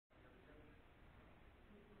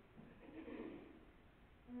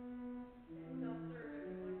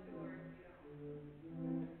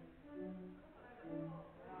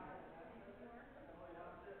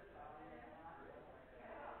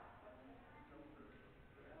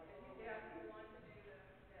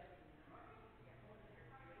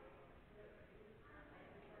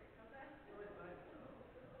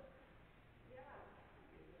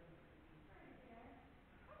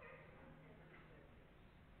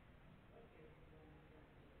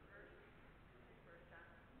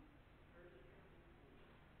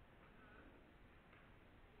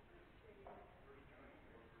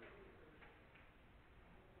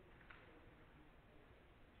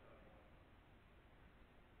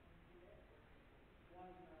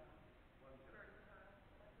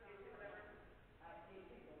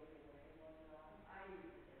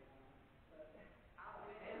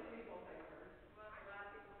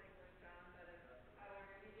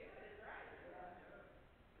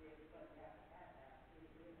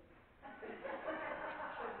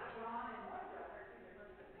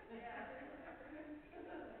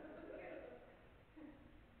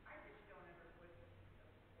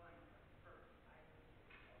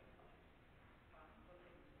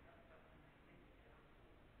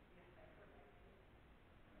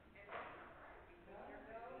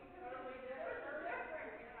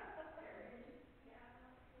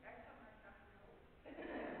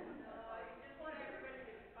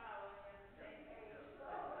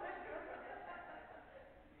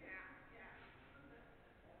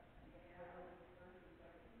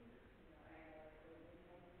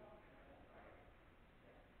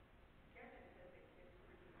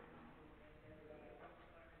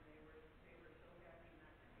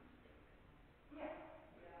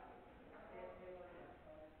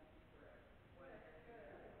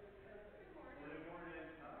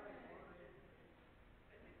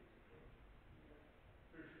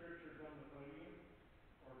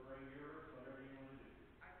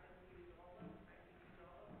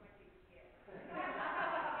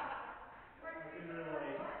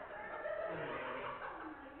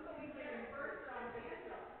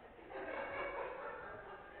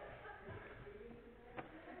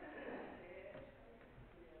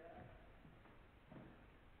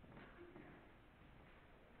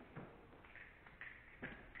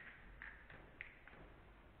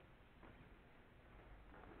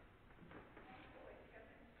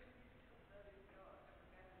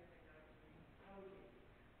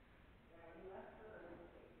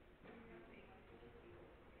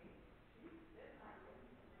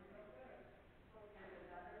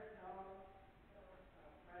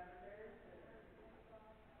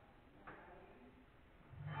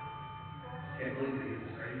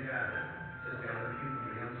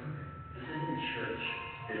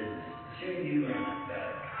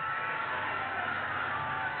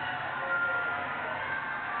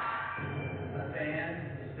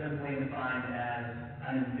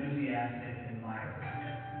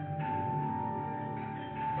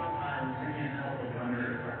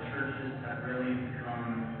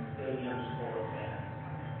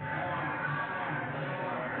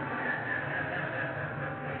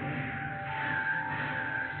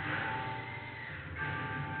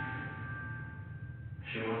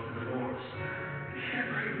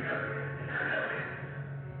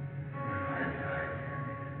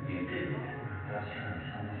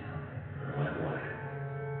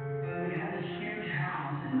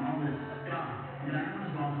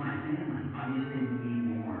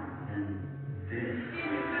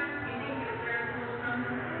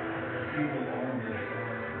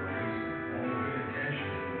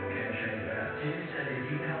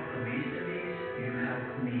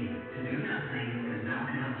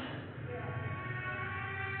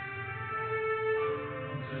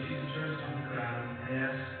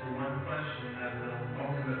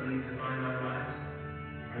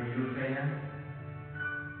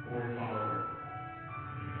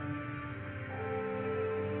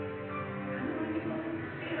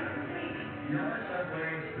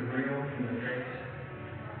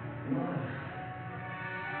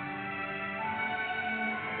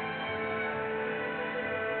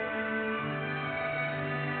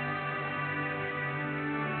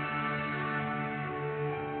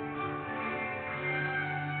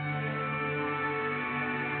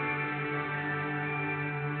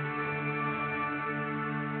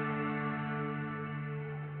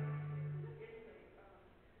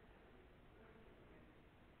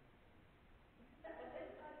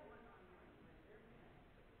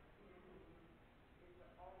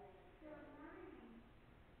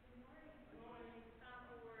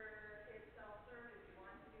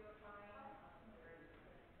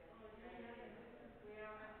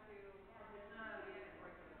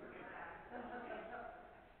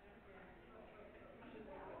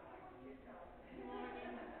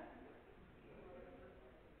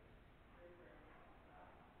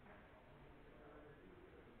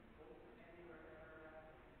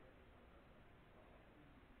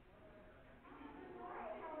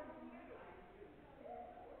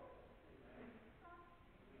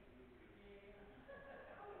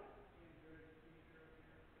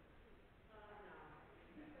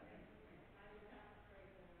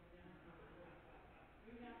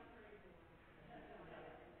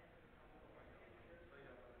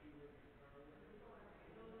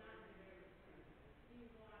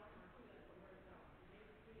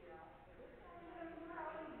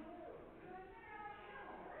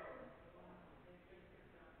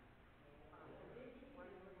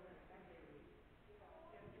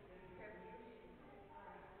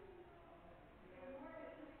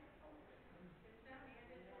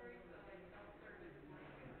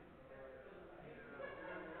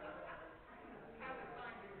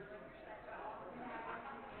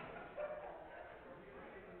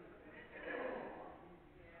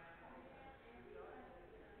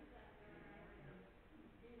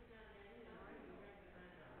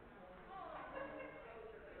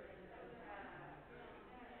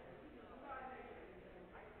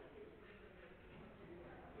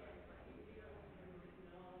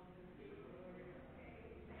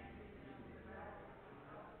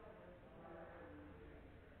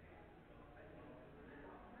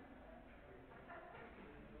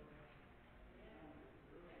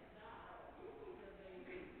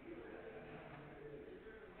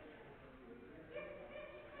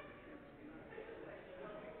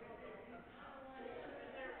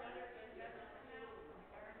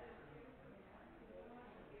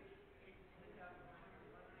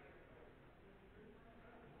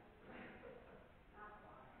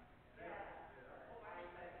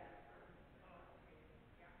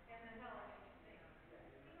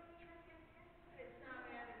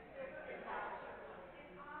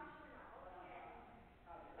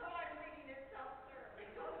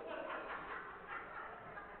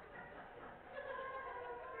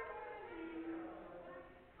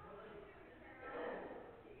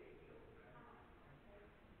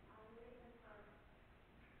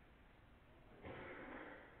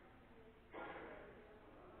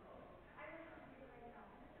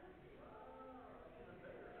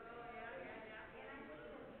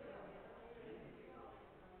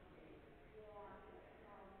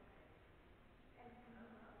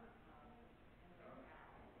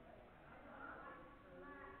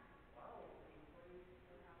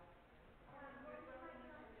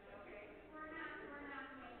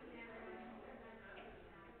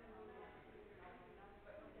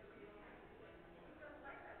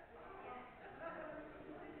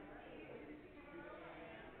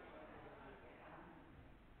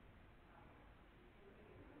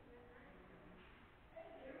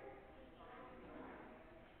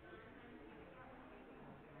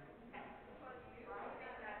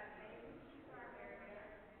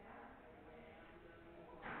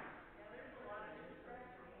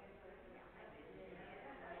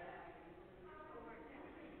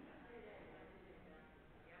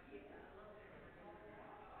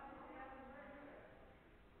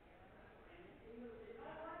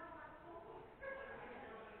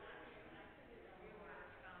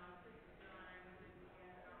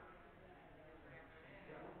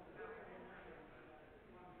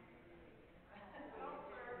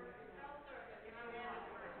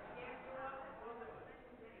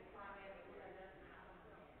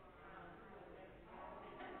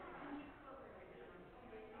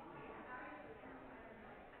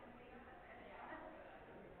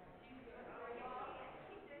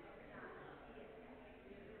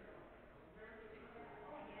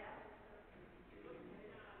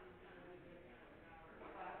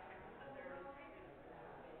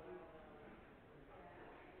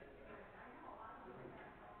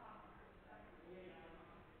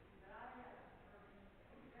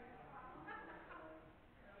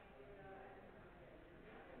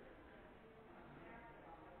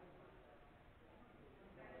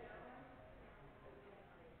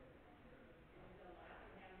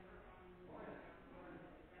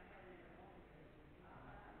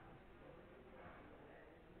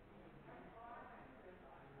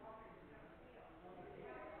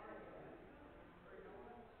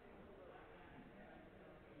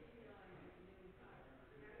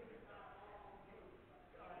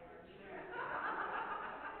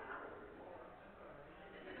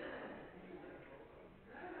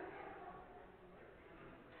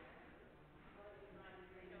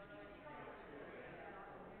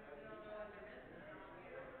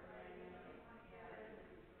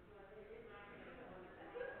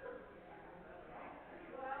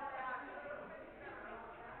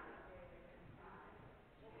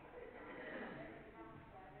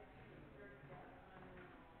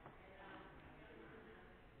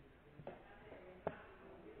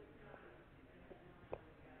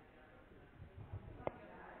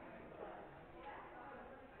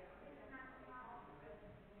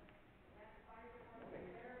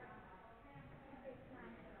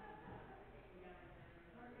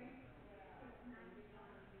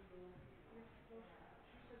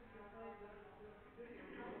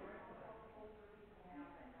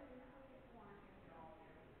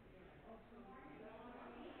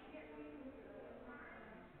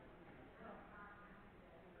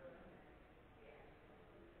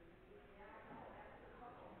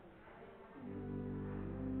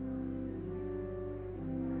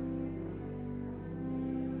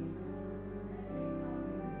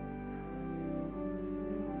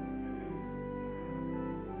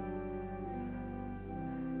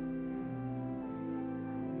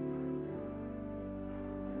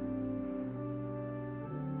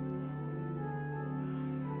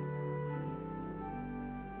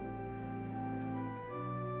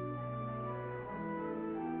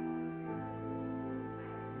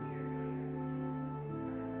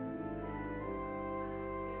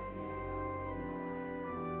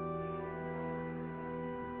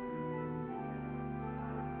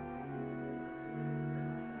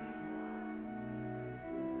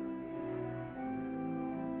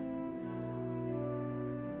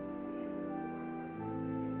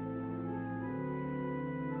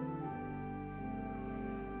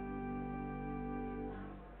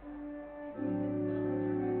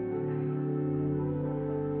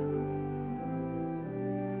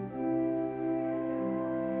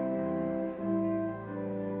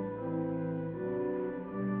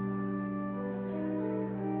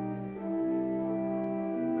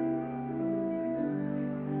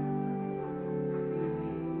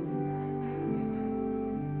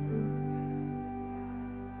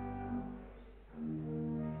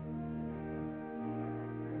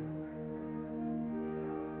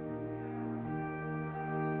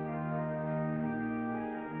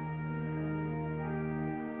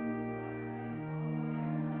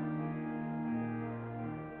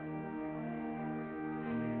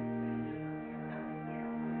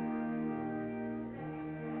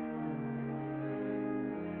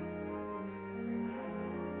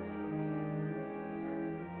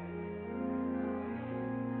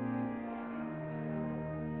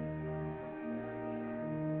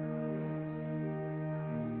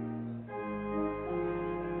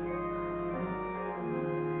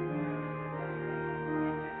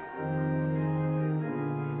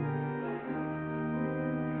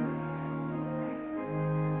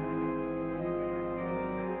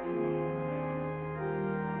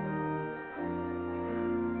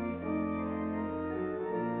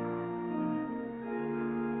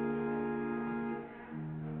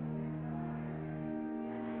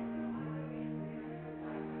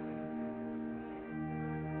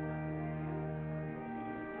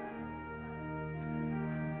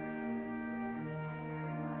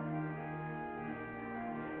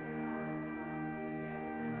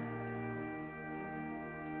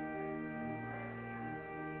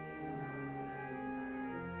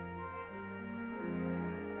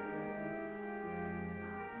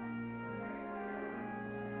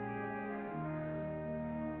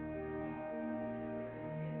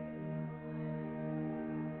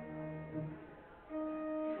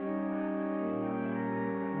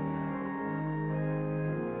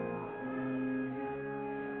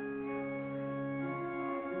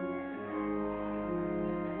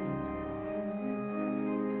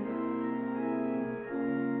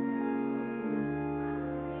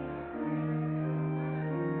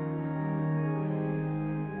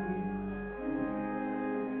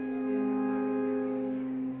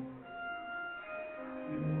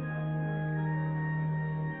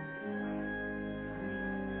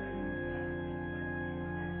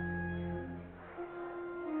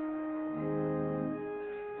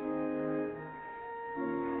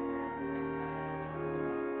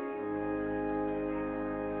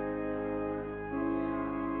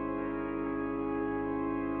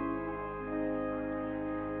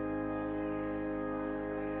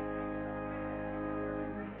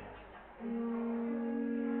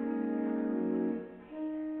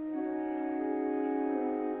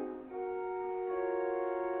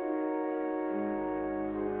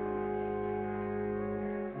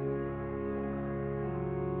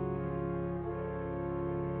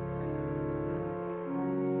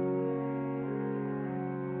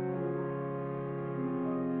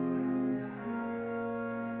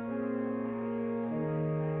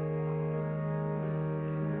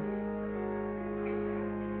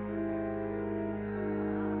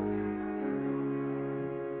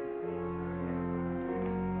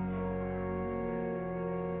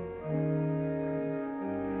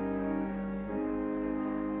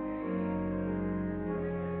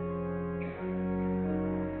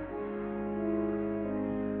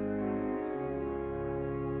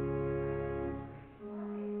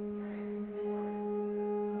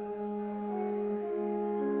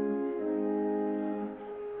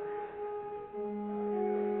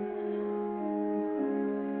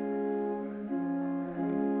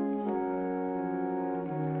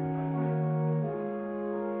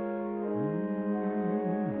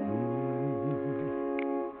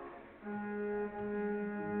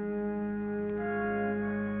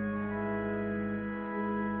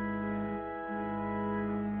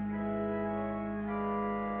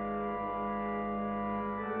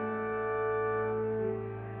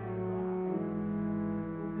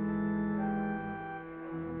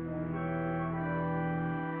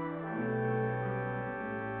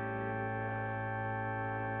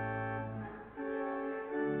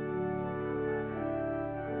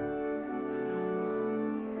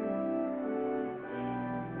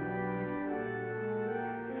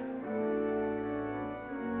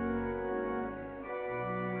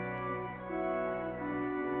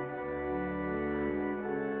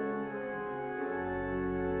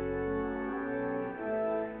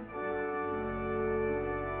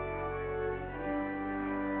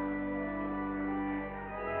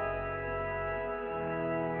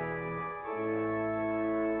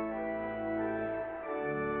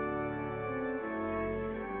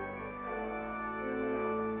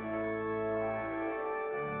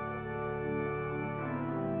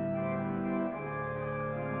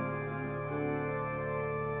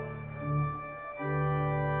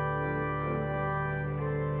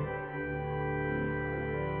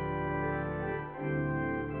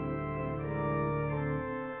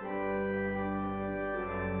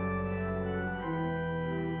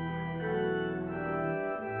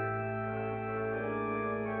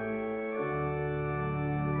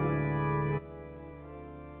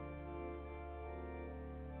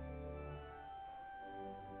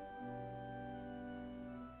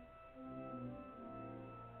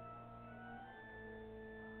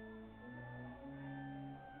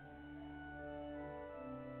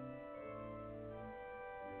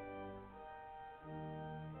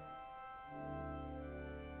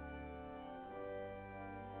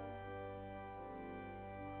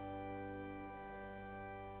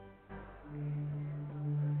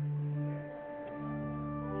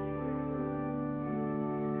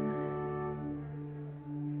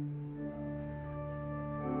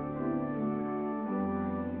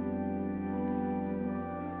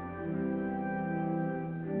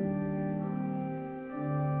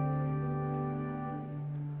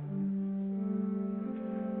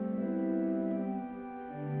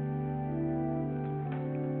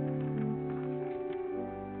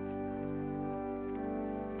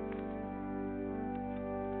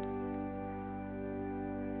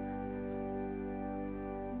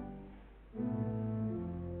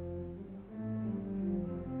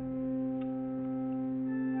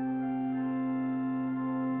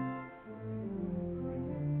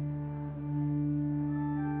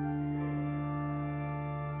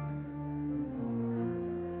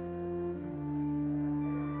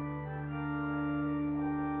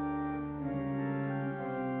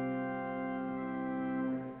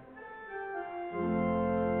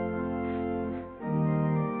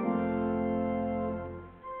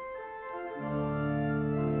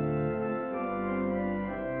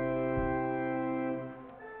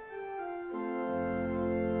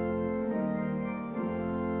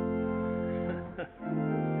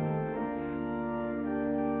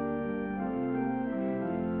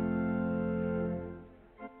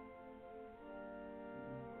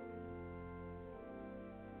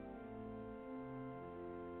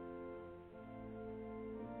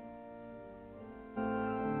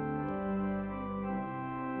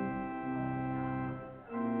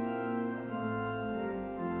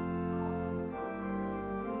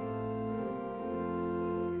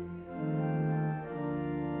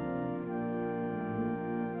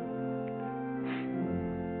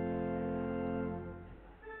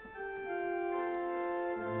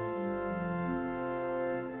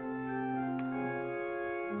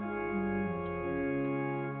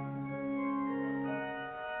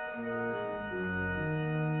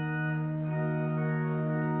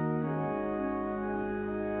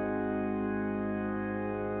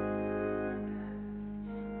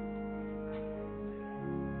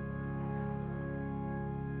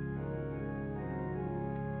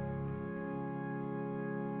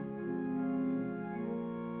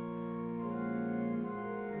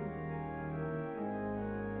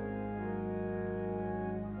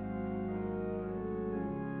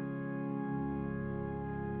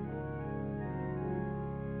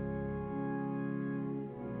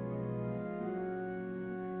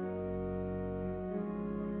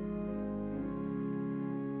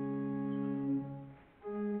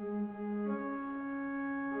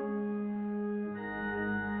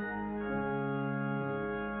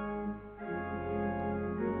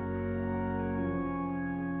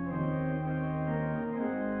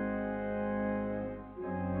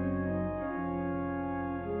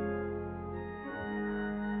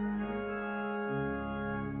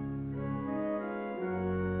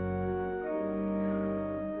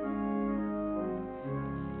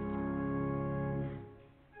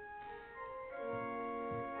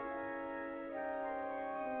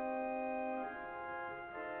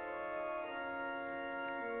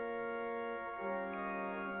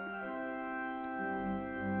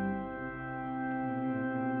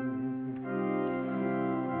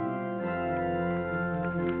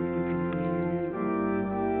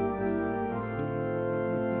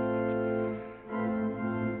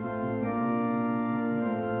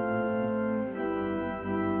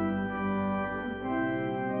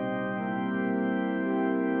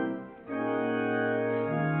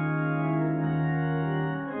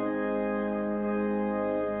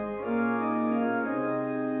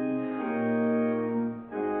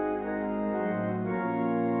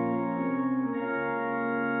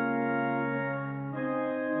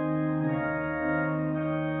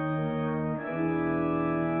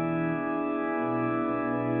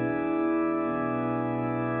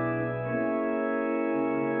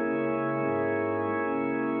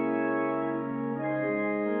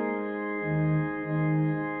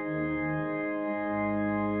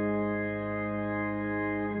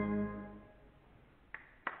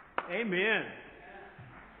Amen.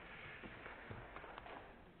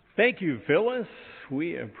 Thank you, Phyllis.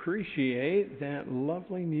 We appreciate that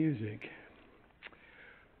lovely music.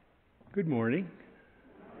 Good morning.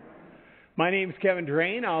 My name is Kevin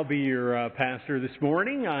Drain. I'll be your pastor this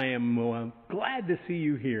morning. I am glad to see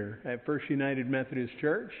you here at First United Methodist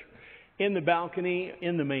Church, in the balcony,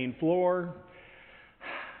 in the main floor.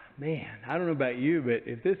 Man, I don't know about you,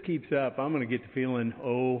 but if this keeps up, I'm going to get to feeling,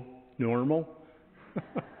 normal.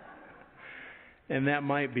 And that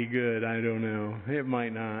might be good. I don't know. It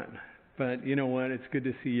might not. But you know what? It's good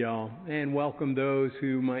to see y'all. And welcome those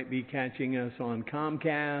who might be catching us on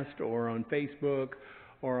Comcast or on Facebook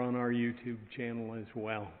or on our YouTube channel as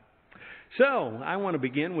well. So, I want to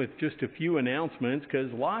begin with just a few announcements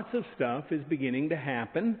because lots of stuff is beginning to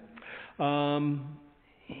happen.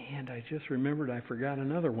 And I just remembered I forgot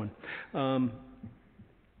another one.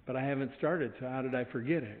 But I haven't started, so how did I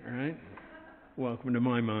forget it, right? Welcome to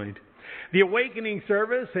my mind. The Awakening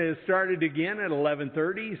service has started again at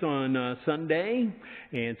 11:30 on Sunday.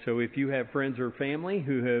 And so if you have friends or family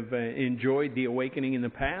who have enjoyed the Awakening in the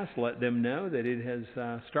past, let them know that it has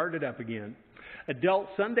started up again. Adult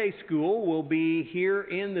Sunday School will be here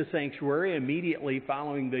in the sanctuary immediately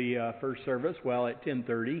following the first service. Well, at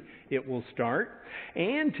 10:30 it will start.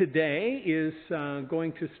 And today is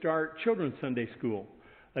going to start Children's Sunday School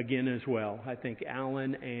again as well. I think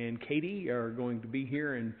Alan and Katie are going to be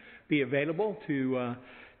here and be available to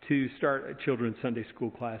start a Children's Sunday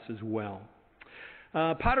School class as well.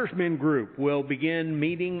 Potter's Men Group will begin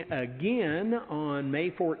meeting again on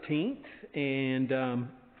May 14th and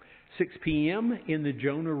 6 p.m. in the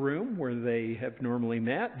Jonah Room where they have normally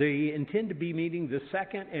met. They intend to be meeting the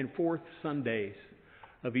second and fourth Sundays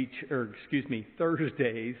of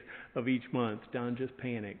Thursdays of each month. Don just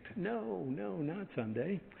panicked. No, not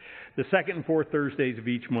Sunday. The second and fourth Thursdays of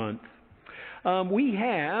each month. We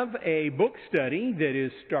have a book study that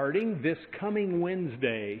is starting this coming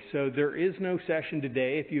Wednesday. So there is no session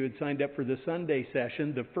today. If you had signed up for the Sunday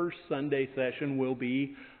session, the first Sunday session will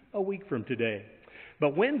be a week from today.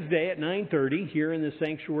 But Wednesday at 9:30 here in the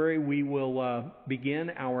sanctuary, we will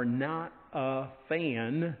begin our Not a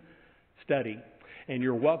Fan study. And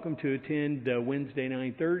you're welcome to attend Wednesday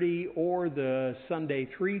 9:30 or the Sunday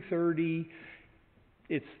 3:30.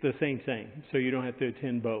 It's the same thing, so you don't have to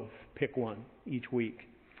attend both. Pick one each week.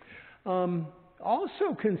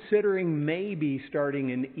 Also considering maybe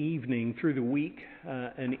starting an evening through the week,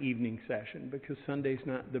 an evening session, because Sunday's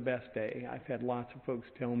not the best day. I've had lots of folks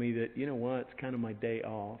tell me that, you know what, it's kind of my day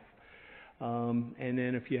off. And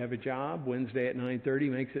then if you have a job, Wednesday at 9:30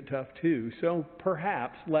 makes it tough too. So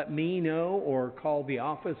perhaps let me know or call the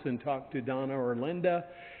office and talk to Donna or Linda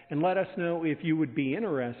and let us know if you would be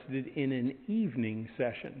interested in an evening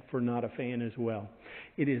session for Not a Fan as well.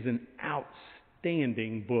 It is an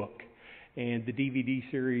outstanding book. And the DVD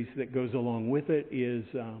series that goes along with it is,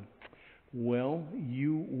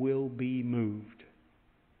 you will be moved.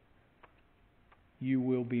 You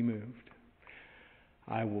will be moved.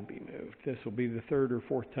 I will be moved. This will be the third or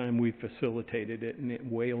fourth time we've facilitated it, and it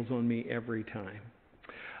wails on me every time.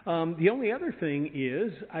 The only other thing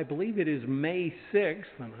is, I believe it is May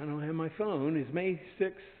 6th, and I don't have my phone. Is May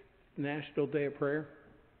 6th National Day of Prayer?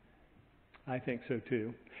 I think so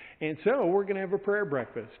too. And so we're going to have a prayer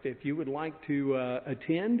breakfast. If you would like to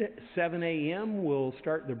attend, 7 a.m. we'll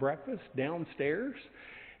start the breakfast downstairs.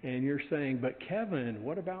 And you're saying, but Kevin,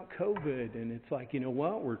 what about COVID? And it's like, you know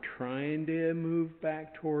what? We're trying to move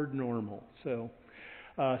back toward normal. So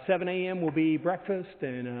 7 a.m. will be breakfast,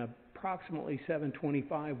 and approximately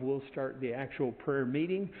 7:25 we'll start the actual prayer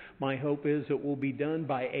meeting. My hope is it will be done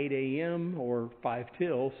by 8 a.m. or 5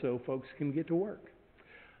 till so folks can get to work.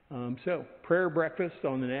 So prayer breakfast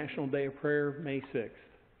on the National Day of Prayer, May 6th.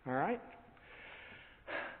 All right?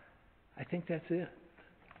 I think that's it.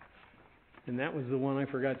 And that was the one I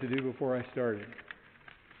forgot to do before I started.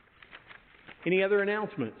 Any other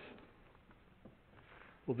announcements?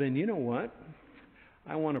 Well, then you know what?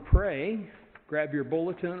 I want to pray. Grab your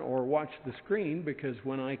bulletin or watch the screen, because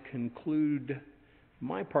when I conclude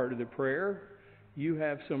my part of the prayer, you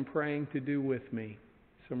have some praying to do with me,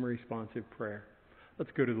 some responsive prayer.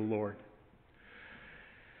 Let's go to the Lord.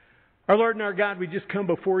 Our Lord and our God, we just come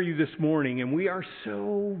before you this morning, and we are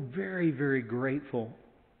so very, very grateful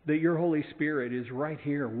that your Holy Spirit is right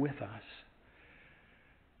here with us.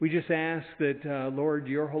 We just ask that, Lord,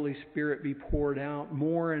 your Holy Spirit be poured out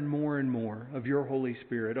more and more and more of your Holy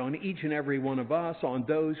Spirit on each and every one of us, on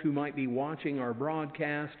those who might be watching our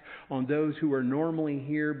broadcast, on those who are normally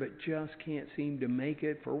here but just can't seem to make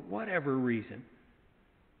it for whatever reason.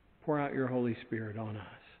 Pour out your Holy Spirit on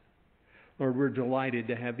us. Lord, we're delighted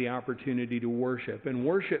to have the opportunity to worship. And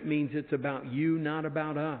worship means it's about you, not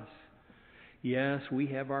about us. Yes, we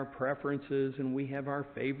have our preferences and we have our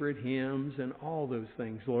favorite hymns and all those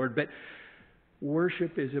things, Lord. But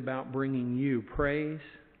worship is about bringing you praise,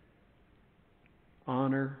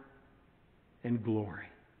 honor, and glory.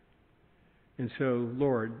 And so,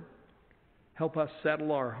 Lord, help us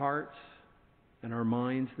settle our hearts and our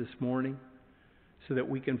minds this morning so that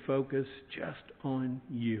we can focus just on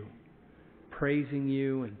you, praising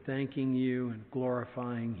you and thanking you and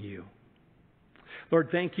glorifying you. Lord,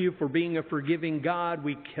 thank you for being a forgiving God.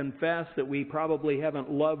 We confess that we probably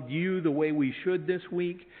haven't loved you the way we should this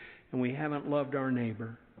week, and we haven't loved our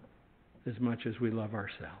neighbor as much as we love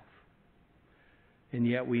ourselves. And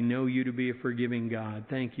yet we know you to be a forgiving God.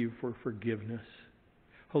 Thank you for forgiveness.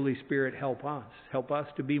 Holy Spirit, help us. Help us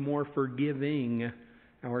to be more forgiving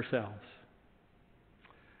ourselves.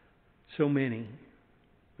 So many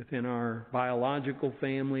within our biological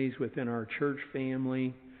families, within our church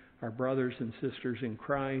family, our brothers and sisters in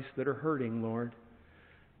Christ that are hurting, Lord.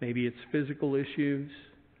 Maybe it's physical issues.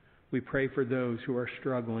 We pray for those who are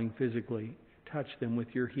struggling physically. Touch them with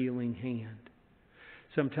your healing hand.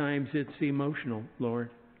 Sometimes it's emotional, Lord.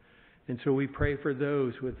 And so we pray for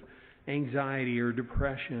those with anxiety or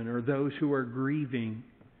depression or those who are grieving.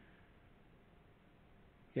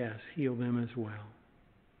 Yes, heal them as well.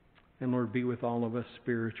 And Lord, be with all of us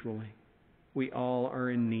spiritually. We all are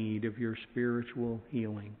in need of your spiritual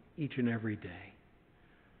healing each and every day.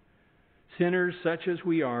 Sinners such as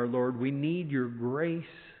we are, Lord, we need your grace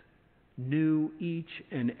new each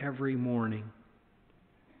and every morning.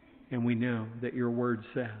 And we know that your word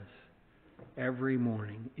says every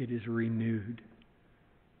morning it is renewed.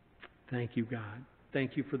 Thank you, God.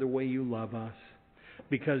 Thank you for the way you love us.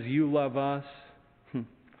 Because you love us,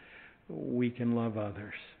 we can love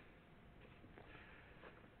others.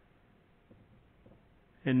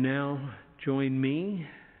 And now join me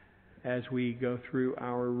as we go through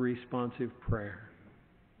our responsive prayer.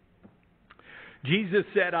 Jesus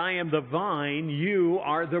said, I am the vine, you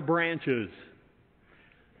are the branches.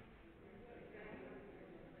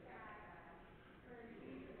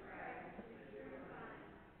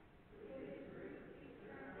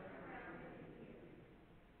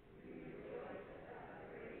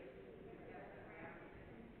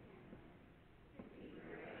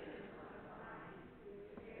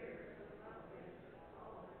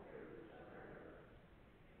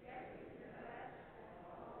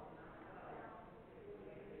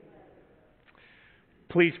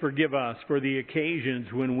 Please forgive us for the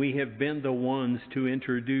occasions when we have been the ones to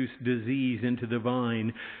introduce disease into the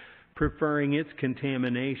vine, preferring its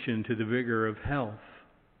contamination to the vigor of health.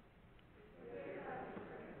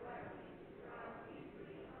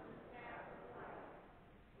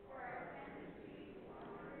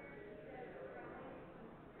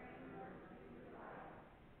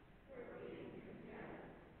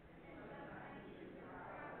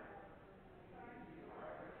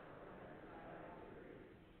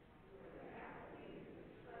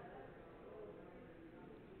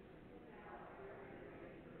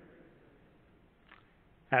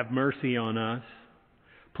 Have mercy on us.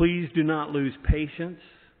 Please do not lose patience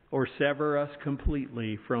or sever us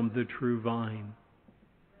completely from the true vine.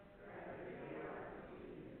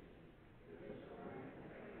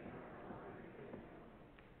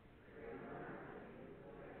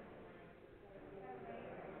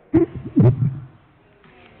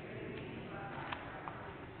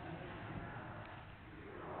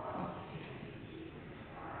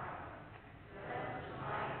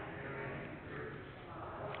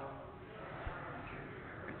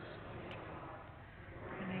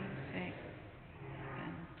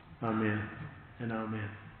 Amen and amen.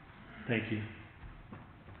 Thank you.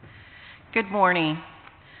 Good morning.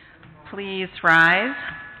 Please rise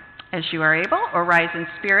as you are able, or rise in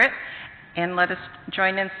spirit, and let us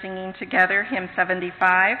join in singing together hymn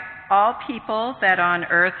 75, All People That on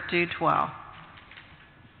Earth Do Dwell.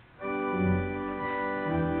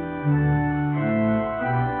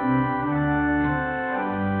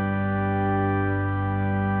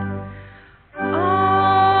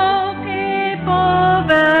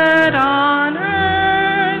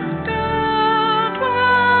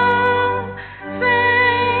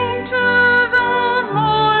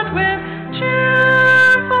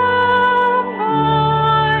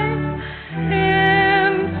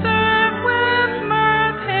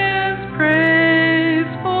 Praise.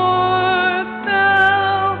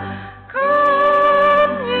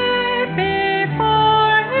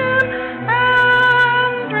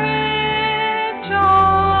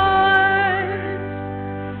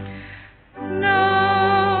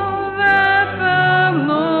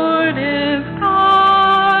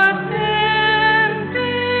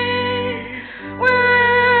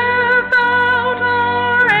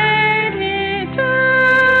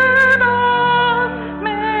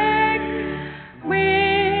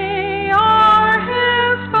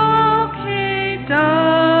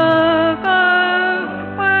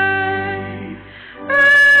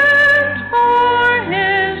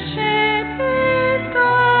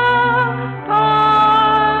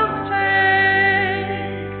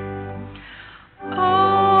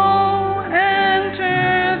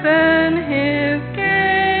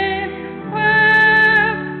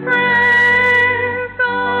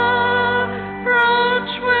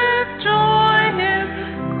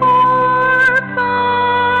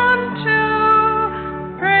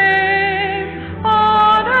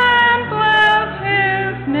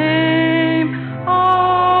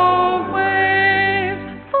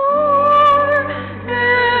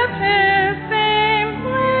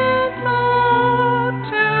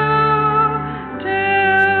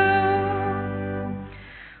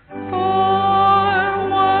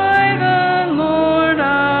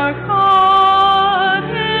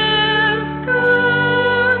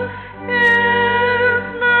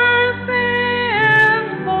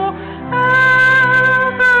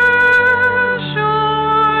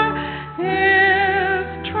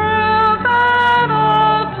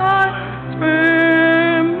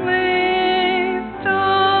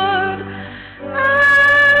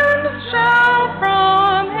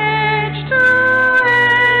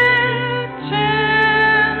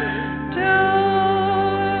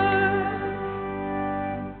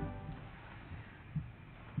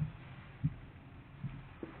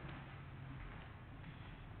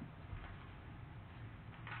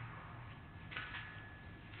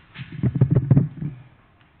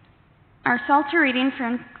 Our Psalter reading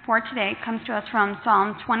for today comes to us from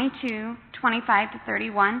Psalm 22, 25 to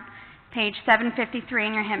 31, page 753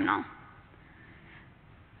 in your hymnal.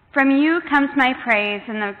 From you comes my praise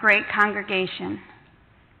in the great congregation.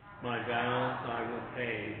 My vows I will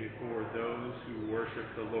pay before those who worship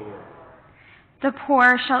the Lord. The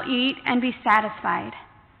poor shall eat and be satisfied.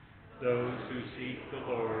 Those who seek the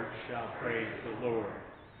Lord shall praise the Lord.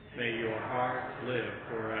 May your hearts live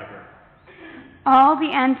forever. All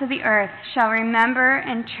the ends of the earth shall remember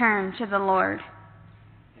and turn to the Lord.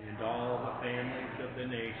 And all the families of the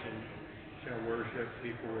nations shall worship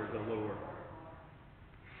before the Lord.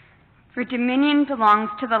 For dominion belongs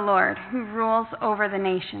to the Lord, who rules over the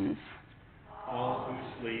nations. All who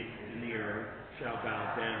sleep in the earth shall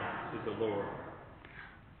bow down to the Lord.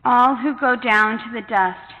 All who go down to the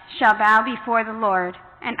dust shall bow before the Lord,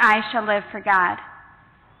 and I shall live for God.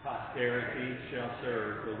 Posterity shall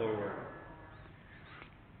serve the Lord.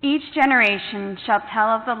 Each generation shall tell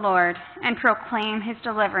of the Lord and proclaim his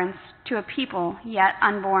deliverance to a people yet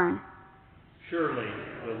unborn. Surely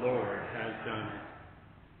the Lord has done it.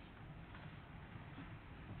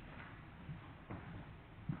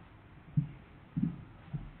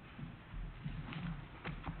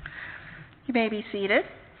 You may be seated.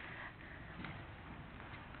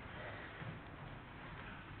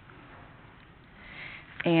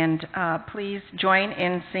 And please join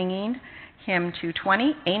in singing hymn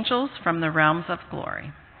 220, Angels from the Realms of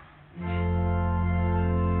Glory.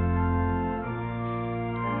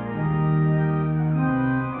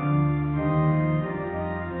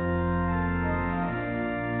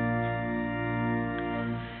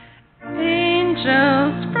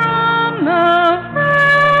 Angels from the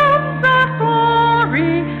realms of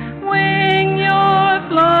glory, wing your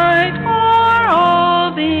flight o'er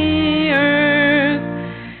all the earth.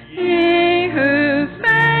 Ye who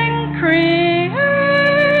sang creation's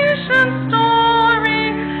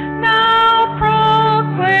story, now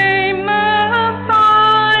proclaim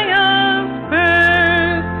Messiah's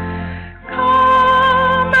birth.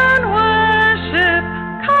 Come and worship,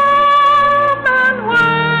 come and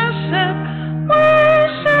worship,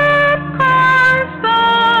 worship Christ the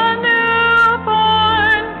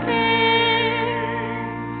newborn King.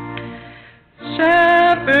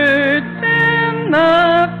 Shepherds in the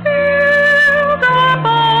field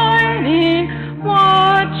abiding,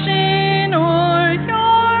 watching o'er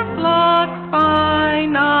your flocks by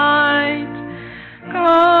night.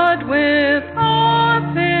 God with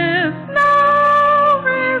us is now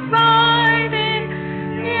residing,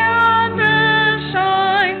 yonder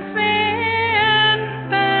shines the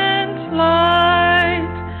infant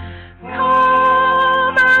light.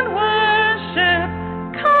 Come and worship,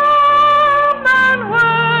 come and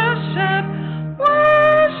worship,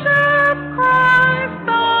 worship Christ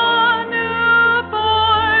the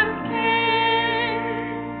newborn King.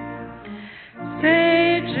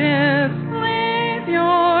 Sages, leave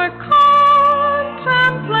your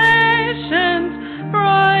contemplations,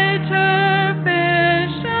 brighter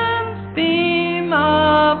visions beam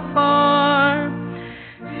afar.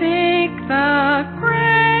 Seek the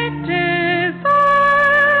great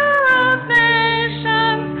desire of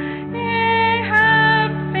nations, ye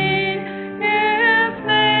have seen his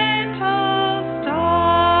natal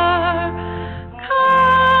star.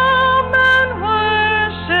 Come and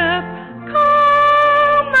worship,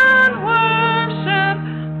 come and worship,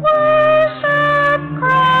 worship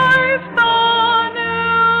Christ the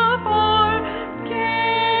newborn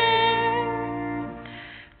King.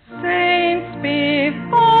 Saints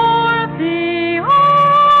before the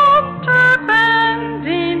altar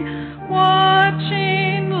bending,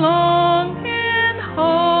 watching long in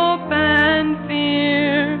hope and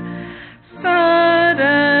fear.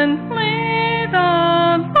 Suddenly the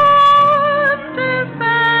Lord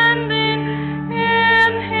descending,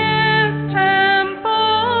 in his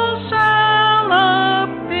temple shall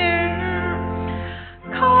appear.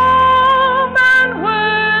 Come and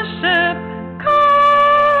worship,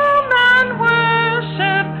 come and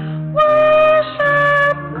worship,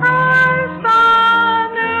 worship Christ the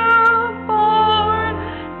newborn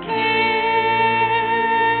King.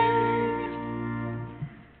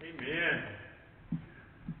 Amen.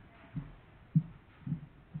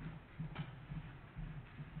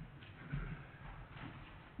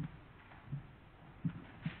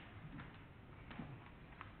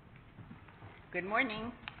 Good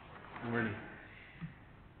morning. Good morning.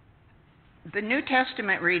 The New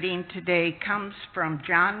Testament reading today comes from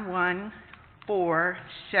John 1:4,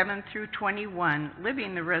 7 through 21,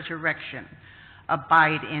 Living the Resurrection.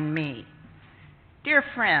 Abide in me. Dear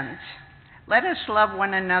friends, let us love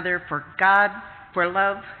one another, for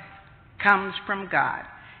love comes from God.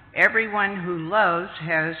 Everyone who loves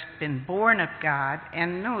has been born of God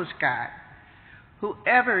and knows God.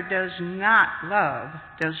 Whoever does not love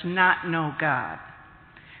does not know God,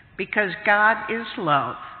 because God is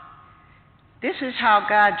love. This is how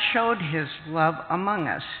God showed his love among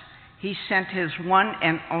us. He sent his one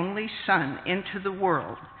and only Son into the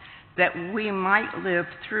world that we might live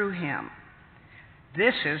through him.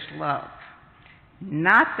 This is love.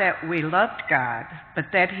 Not that we loved God, but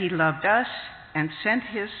that he loved us and sent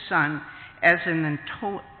his Son as an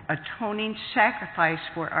atoning sacrifice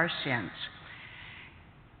for our sins.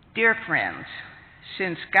 Dear friends,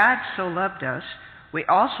 since God so loved us, we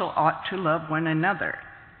also ought to love one another.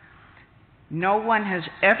 No one has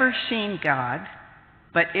ever seen God,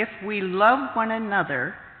 but if we love one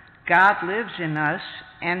another, God lives in us,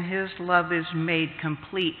 and his love is made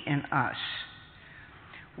complete in us.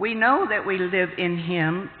 We know that we live in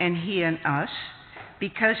him and he in us,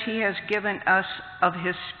 because he has given us of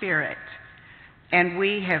his Spirit. And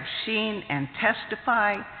we have seen and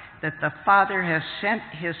testify that the Father has sent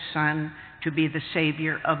his Son to be the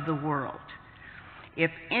Savior of the world.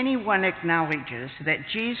 If anyone acknowledges that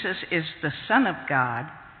Jesus is the Son of God,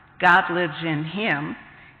 God lives in him,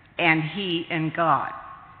 and he in God.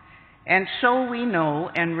 And so we know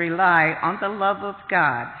and rely on the love of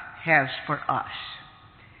God has for us.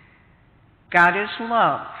 God is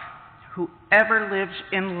love. Whoever lives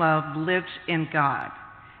in love lives in God,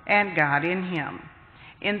 and God in him.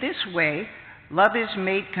 In this way, love is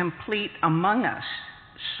made complete among us,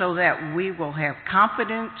 so that we will have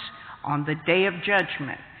confidence on the day of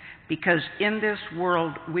judgment, because in this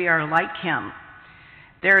world we are like him.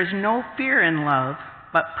 There is no fear in love,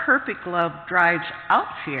 but perfect love drives out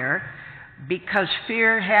fear, because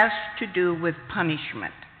fear has to do with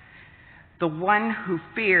punishment. The one who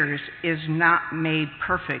fears is not made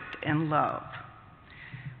perfect in love.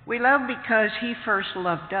 We love because he first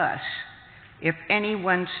loved us. If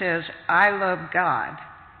anyone says, I love God,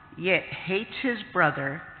 yet hates his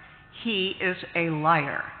brother, he is a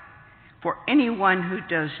liar. For anyone who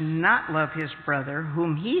does not love his brother,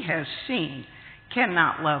 whom he has seen,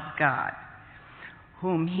 cannot love God,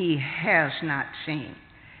 whom he has not seen.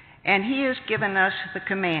 And he has given us the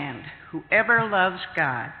command, whoever loves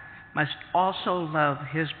God must also love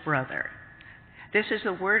his brother. This is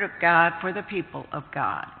the word of God for the people of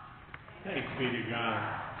God. Thanks be to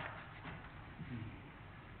God.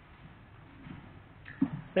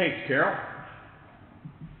 Thanks, Carol.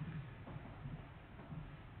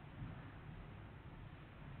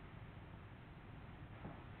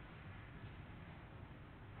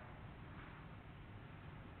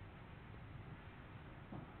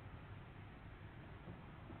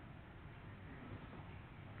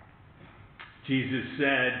 Jesus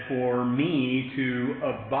said, for me to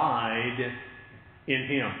abide in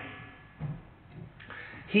him.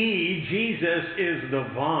 He, Jesus, is the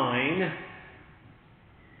vine.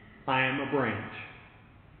 I am a branch.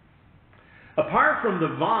 Apart from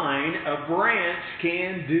the vine, a branch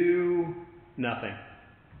can do nothing.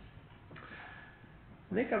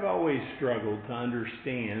 I think I've always struggled to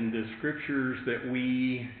understand the scriptures that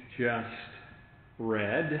we just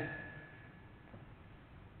read.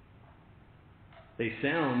 They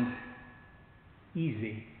sound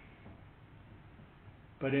easy.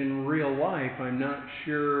 But in real life, I'm not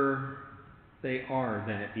sure they are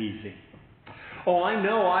that easy. Oh, I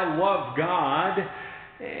know I love God,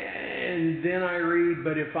 and then I read,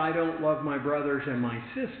 but if I don't love my brothers and my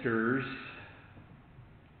sisters,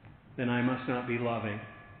 then I must not be loving.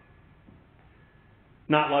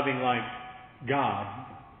 Not loving like God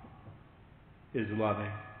is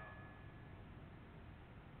loving.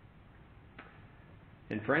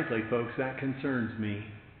 And frankly, folks, that concerns me.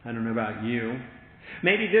 I don't know about you.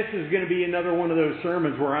 Maybe this is going to be another one of those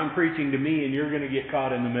sermons where I'm preaching to me and you're going to get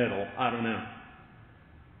caught in the middle. I don't know.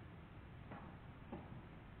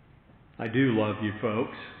 I do love you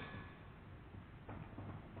folks.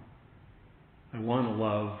 I want to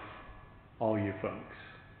love all you folks.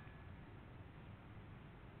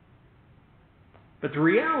 But the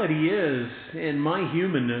reality is, in my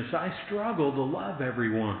humanness, I struggle to love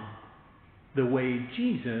everyone the way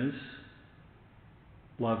Jesus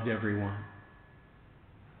loved everyone.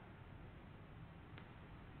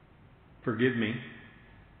 Forgive me.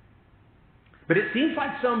 But it seems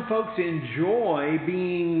like some folks enjoy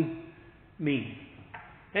being mean.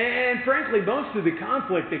 And frankly, most of the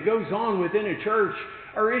conflict that goes on within a church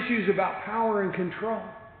are issues about power and control.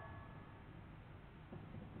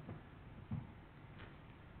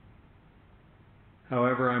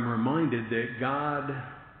 However, I'm reminded that God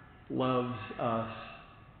loves us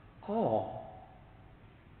all.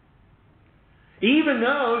 Even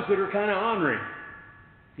those that are kind of ornery.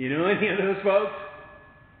 You know any of those folks?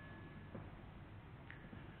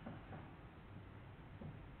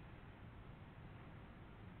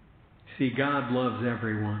 See, God loves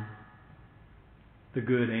everyone, the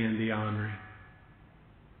good and the honoring.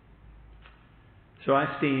 So I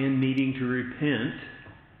stand needing to repent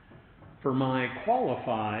for my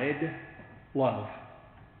qualified love.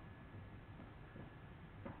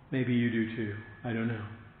 Maybe you do too. I don't know.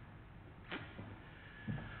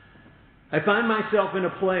 I find myself in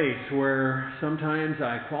a place where sometimes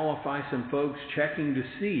I qualify some folks checking to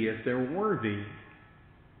see if they're worthy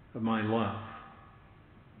of my love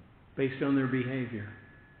based on their behavior.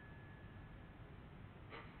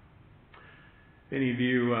 Any of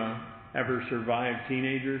you ever survived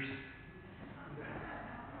teenagers?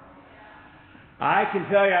 I can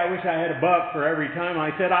tell you, I wish I had a buck for every time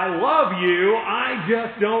I said, I love you, I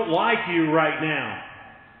just don't like you right now.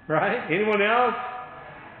 Right? Anyone else?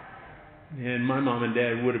 And my mom and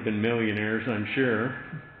dad would have been millionaires, I'm sure.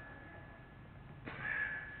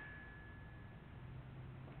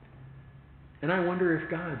 And I wonder if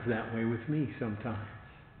God's that way with me sometimes.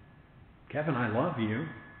 Kevin, I love you.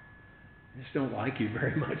 I just don't like you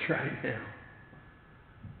very much right now.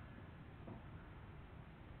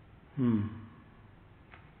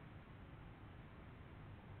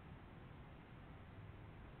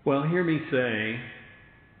 Well, hear me say,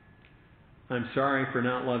 I'm sorry for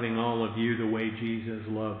not loving all of you the way Jesus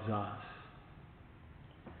loves us.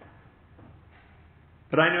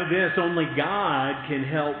 But I know this, only God can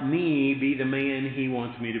help me be the man He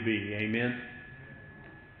wants me to be. Amen?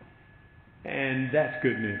 And that's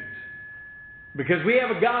good news. Because we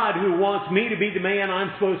have a God who wants me to be the man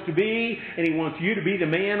I'm supposed to be, and He wants you to be the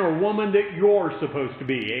man or woman that you're supposed to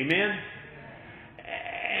be. Amen?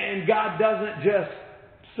 And God doesn't just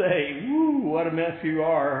say, woo, what a mess you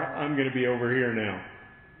are, I'm going to be over here now.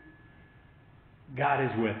 God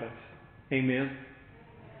is with us. Amen?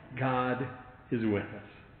 God is with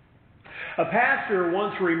us. A pastor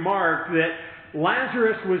once remarked that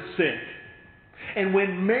Lazarus was sick. And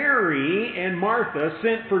when Mary and Martha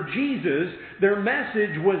sent for Jesus, their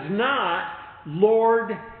message was not,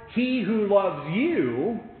 Lord, He who loves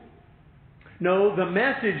you. No, the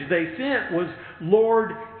message they sent was,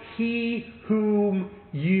 Lord, He whom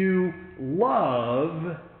you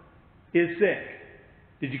love is sick.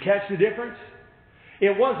 Did you catch the difference?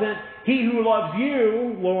 It wasn't He who loves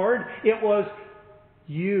you, Lord. It was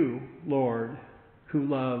you, Lord, who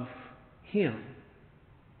love Him.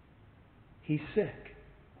 He's sick.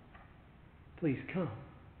 Please come.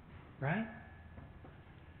 Right?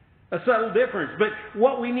 A subtle difference. But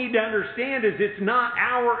what we need to understand is it's not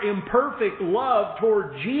our imperfect love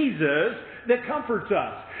toward Jesus that comforts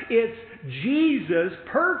us. It's Jesus'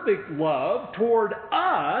 perfect love toward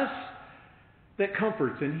us that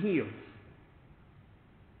comforts and heals.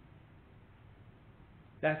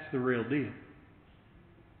 That's the real deal.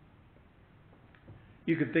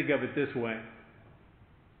 You could think of it this way.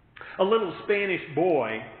 A little Spanish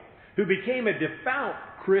boy who became a devout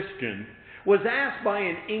Christian was asked by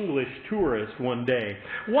an English tourist one day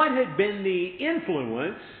what had been the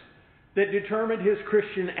influence that determined his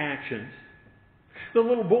Christian actions. The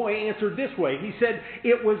little boy answered this way. He said,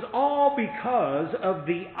 it was all because of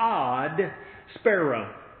the odd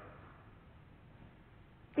sparrow.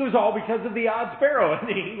 It was all because of the odd sparrow. And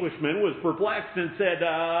the Englishman was perplexed and said,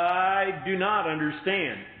 I do not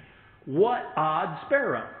understand. What odd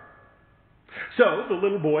sparrow? So the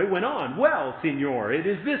little boy went on. Well, Senor, it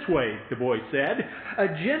is this way, the boy said. A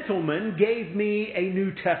gentleman gave me a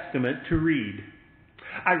New Testament to read.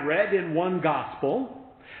 I read in one gospel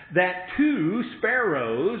that 2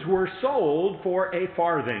 sparrows were sold for a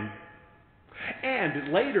farthing.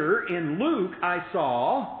 And later in Luke, I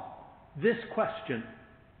saw this question.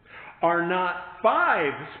 Are not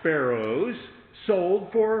 5 sparrows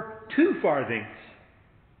sold for 2 farthings?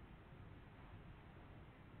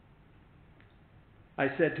 I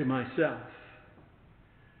said to myself,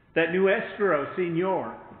 that nuestro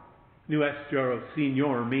Señor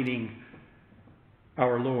meaning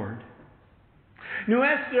our Lord,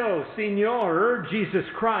 nuestro Señor Jesus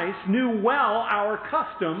Christ knew well our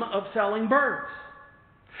custom of selling birds.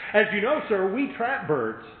 As you know, sir, we trap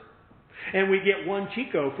birds, and we get 1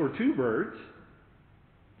 chico for 2 birds,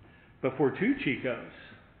 but for 2 chicos,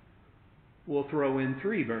 we'll throw in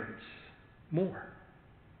 3 birds more.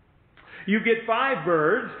 You get 5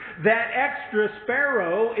 birds. That extra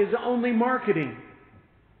sparrow is only marketing,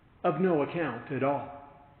 of no account at all.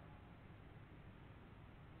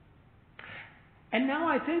 And now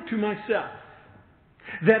I think to myself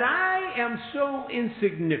that I am so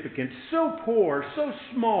insignificant, so poor, so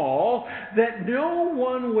small, that no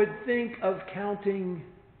one would think of counting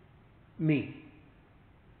me.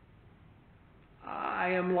 I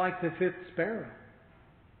am like the fifth sparrow,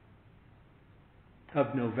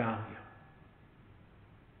 of no value.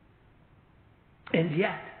 And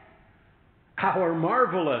yet, our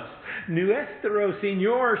marvelous Nuestro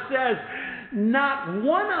Señor says, not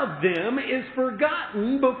one of them is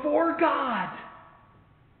forgotten before God.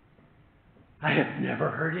 I have never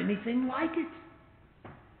heard anything like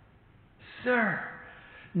it. Sir,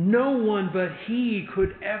 no one but He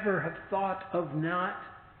could ever have thought of not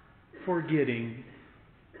forgetting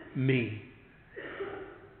me.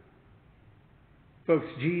 Folks,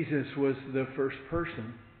 Jesus was the first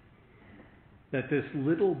person that this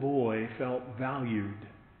little boy felt valued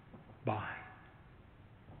by.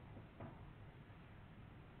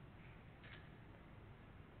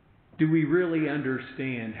 Do we really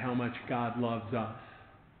understand how much God loves us?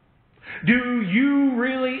 Do you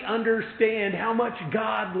really understand how much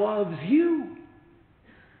God loves you?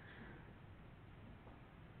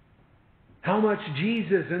 How much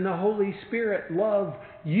Jesus and the Holy Spirit love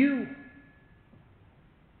you?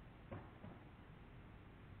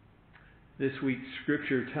 This week's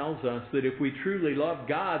scripture tells us that if we truly love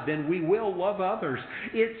God, then we will love others.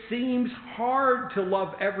 It seems hard to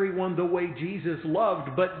love everyone the way Jesus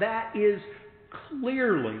loved, but that is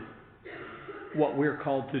clearly what we're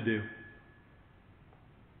called to do.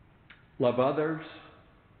 Love others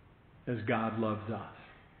as God loves us.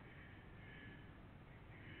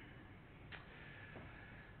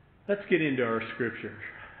 Let's get into our scripture.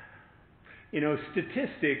 You know,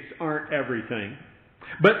 statistics aren't everything.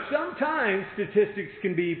 But sometimes statistics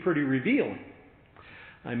can be pretty revealing.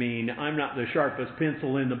 I mean, I'm not the sharpest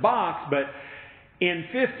pencil in the box, but in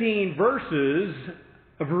 15 verses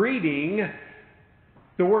of reading,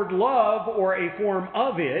 the word love or a form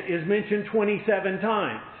of it is mentioned 27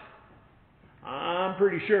 times. I'm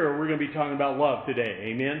pretty sure we're going to be talking about love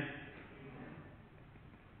today. Amen?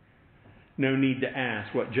 No need to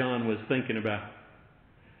ask what John was thinking about.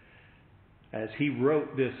 As he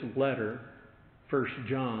wrote this letter, 1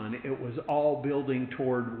 John, it was all building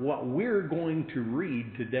toward what we're going to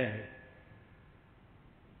read today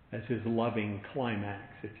as his loving climax,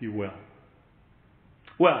 if you will.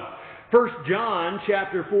 Well, 1 John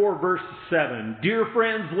chapter 4, verse 7. Dear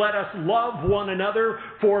friends, let us love one another,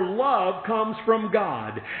 for love comes from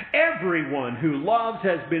God. Everyone who loves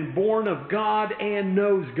has been born of God and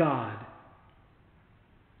knows God.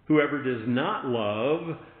 Whoever does not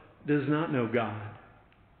love does not know God,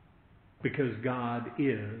 because God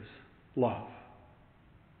is love.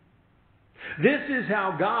 This is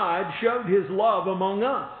how God showed His love among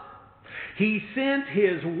us. He sent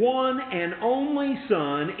His one and only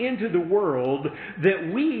Son into the world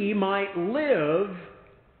that we might live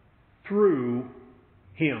through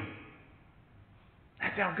Him.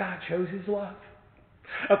 That's how God shows His love.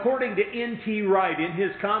 According to N.T. Wright in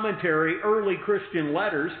his commentary, Early Christian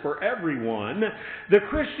Letters for Everyone, the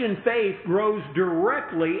Christian faith grows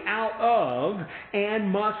directly out of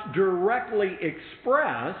and must directly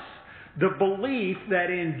express the belief that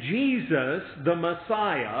in Jesus, the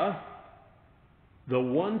Messiah, the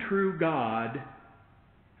one true God,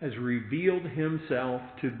 has revealed Himself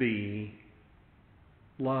to be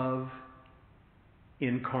love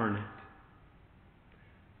incarnate.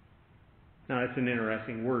 Now, that's an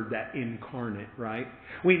interesting word, that incarnate, right?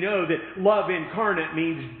 We know that love incarnate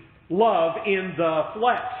means love in the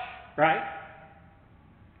flesh, right?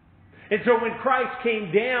 And so when Christ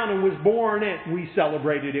came down and was born, and we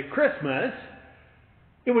celebrated at Christmas,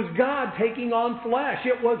 it was God taking on flesh.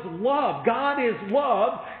 It was love. God is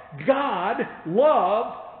love. God,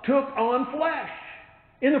 love, took on flesh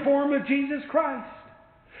in the form of Jesus Christ.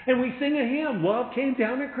 And we sing a hymn, Love Came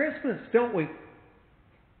Down at Christmas, don't we?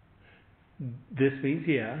 This means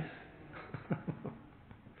yes.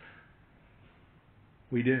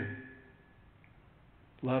 We do.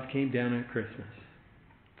 Love came down at Christmas.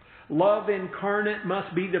 Love incarnate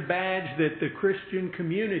must be the badge that the Christian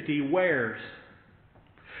community wears.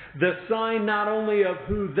 The sign not only of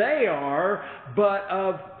who they are, but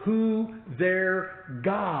of who their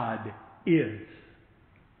God is.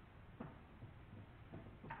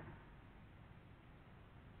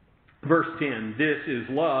 Verse 10, this is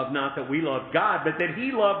love, not that we love God, but that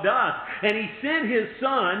He loved us, and He sent His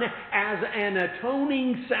Son as an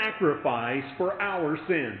atoning sacrifice for our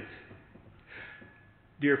sins.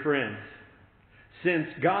 Dear friends, since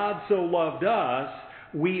God so loved us,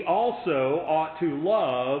 we also ought to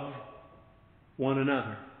love one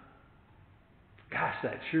another. Gosh,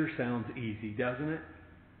 that sure sounds easy, doesn't it?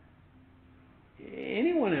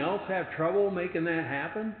 Anyone else have trouble making that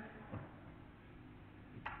happen?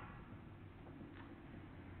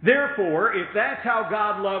 Therefore, if that's how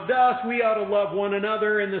God loved us, we ought to love one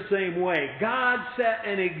another in the same way. God set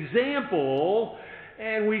an example,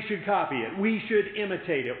 and we should copy it. We should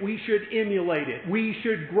imitate it. We should emulate it. We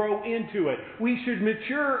should grow into it. We should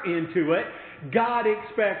mature into it. God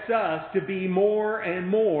expects us to be more and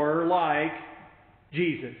more like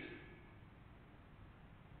Jesus.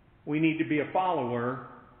 We need to be a follower,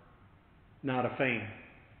 not a fan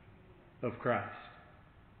of Christ.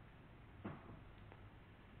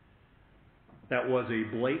 That was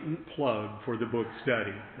a blatant plug for the book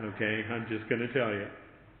study, okay? I'm just going to tell you.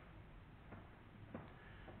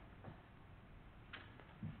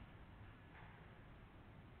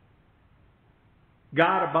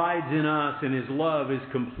 God abides in us and His love is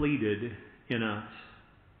completed in us.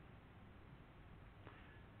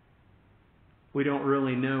 We don't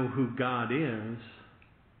really know who God is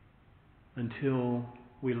until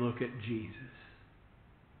we look at Jesus.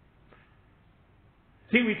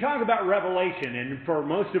 See, we talk about Revelation, and for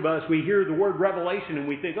most of us, we hear the word Revelation and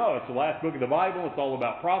we think, oh, it's the last book of the Bible, it's all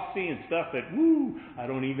about prophecy and stuff that, I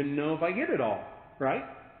don't even know if I get it all, right?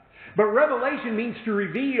 But revelation means to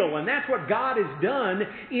reveal, and that's what God has done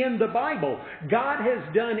in the Bible. God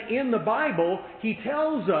has done in the Bible, He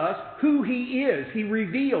tells us who He is. He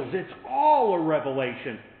reveals. It's all a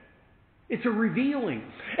revelation. It's a revealing.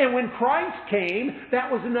 And when Christ came,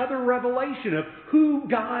 that was another revelation of who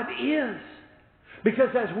God is. Because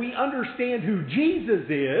as we understand who Jesus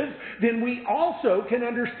is, then we also can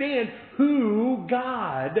understand who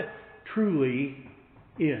God truly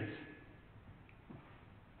is.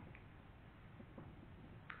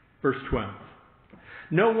 Verse 12.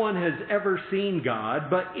 No one has ever seen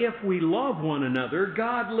God, but if we love one another,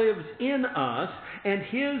 God lives in us, and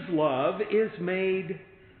His love is made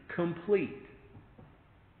complete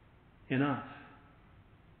in us.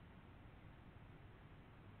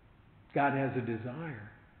 God has a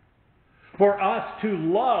desire for us to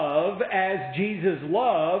love as Jesus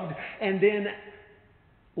loved, and then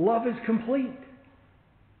love is complete.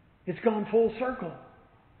 It's gone full circle.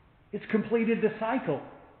 It's completed the cycle.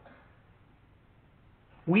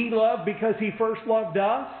 We love because He first loved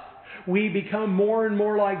us. We become more and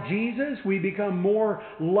more like Jesus. We become more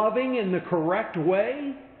loving in the correct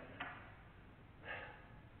way.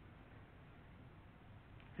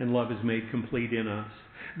 And love is made complete in us.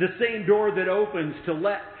 The same door that opens to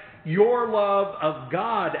let your love of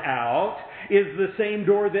God out is the same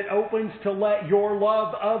door that opens to let your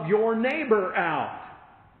love of your neighbor out.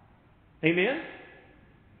 Amen?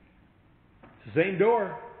 It's the same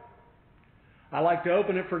door. I like to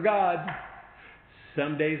open it for God.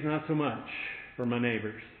 Some days not so much for my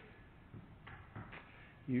neighbors.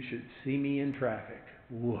 You should see me in traffic.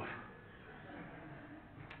 Woof.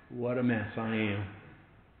 What a mess I am.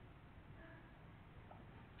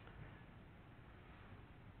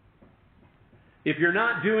 If you're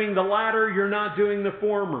not doing the latter, you're not doing the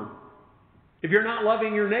former. If you're not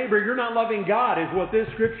loving your neighbor, you're not loving God, is what this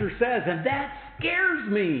scripture says. And that scares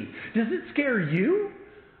me. Does it scare you?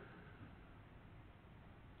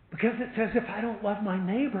 Because it says if I don't love my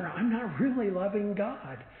neighbor, I'm not really loving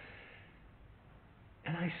God.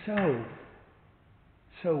 And I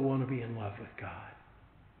so want to be in love with God.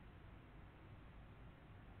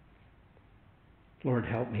 Lord,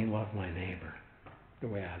 help me love my neighbor the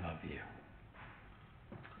way I love you.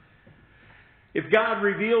 If God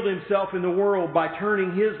revealed Himself in the world by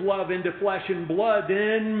turning His love into flesh and blood,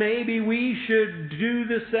 then maybe we should do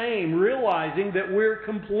the same, realizing that we're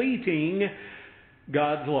completing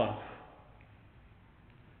God's love.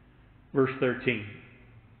 Verse 13.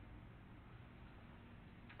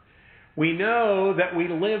 We know that we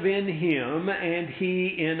live in Him and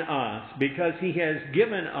He in us, because He has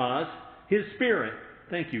given us His Spirit.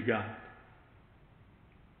 Thank you, God.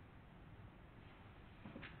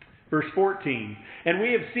 Verse 14, and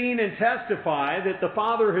we have seen and testify that the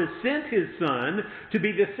Father has sent His Son to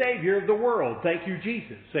be the Savior of the world. Thank you,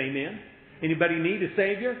 Jesus. Amen. Anybody need a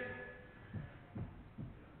Savior?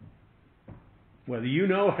 Whether you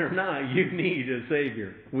know it or not, you need a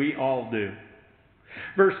Savior. We all do.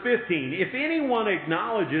 Verse 15, if anyone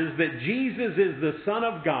acknowledges that Jesus is the Son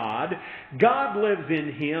of God, God lives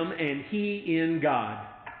in Him and He in God.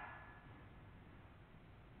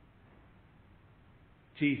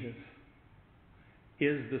 Jesus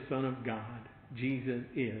is the Son of God. Jesus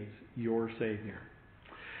is your Savior.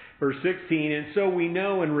 Verse 16, and so we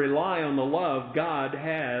know and rely on the love God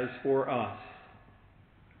has for us.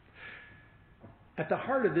 At the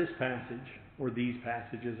heart of this passage, or these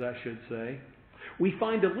passages I should say, we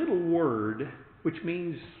find a little word which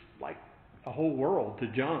means like a whole world to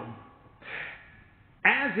John.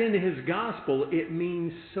 As in his gospel, it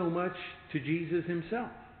means so much to Jesus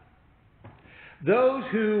Himself. Those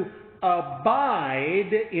who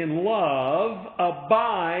abide in love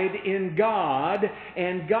abide in God,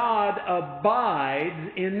 and God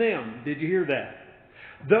abides in them. Did you hear that?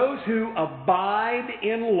 Those who abide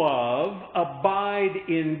in love abide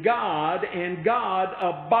in God, and God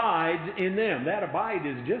abides in them. That abide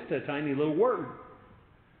is just a tiny little word,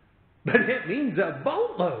 but it means a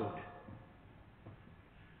boatload.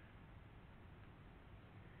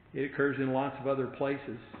 It occurs in lots of other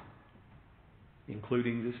places,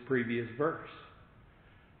 including this previous verse.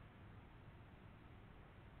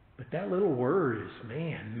 But that little word is,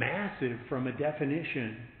 massive from a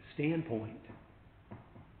definition standpoint.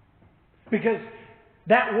 Because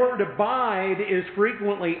that word abide is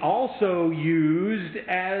frequently also used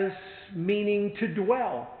as meaning to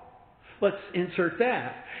dwell. Let's insert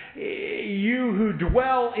that. You who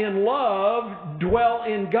dwell in love dwell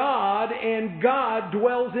in God, and God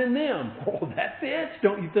dwells in them. Oh, that fits,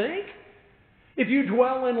 don't you think? If you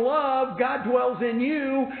dwell in love, God dwells in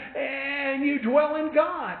you, and you dwell in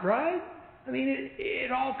God, right? I mean,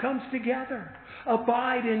 it all comes together.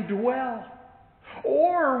 Abide and dwell.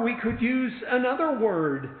 Or we could use another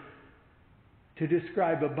word to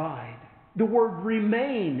describe abide. The word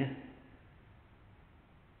remain.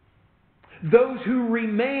 Those who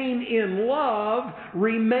remain in love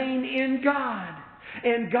remain in God,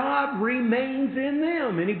 and God remains in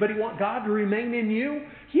them. Anybody want God to remain in you?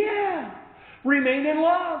 Yeah. Remain in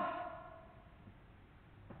love.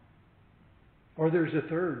 Or there's a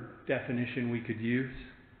third definition we could use.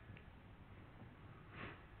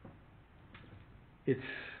 It's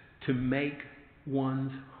to make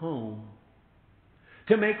one's home.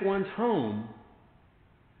 To make one's home.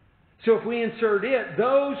 So if we insert it,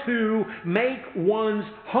 those who make one's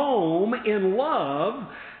home in love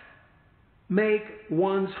make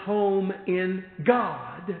one's home in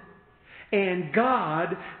God, and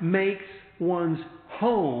God makes one's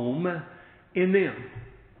home in them.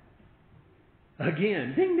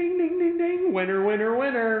 Again, ding, ding, ding, ding, ding, winner, winner,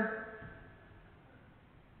 winner.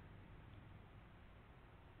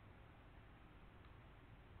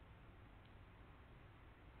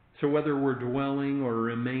 So whether we're dwelling or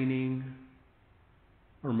remaining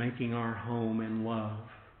or making our home in love,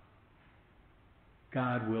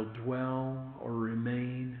 God will dwell or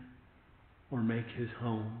remain or make His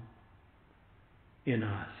home in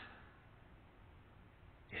us.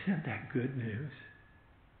 Isn't that good news?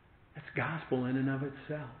 That's gospel in and of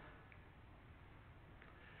itself.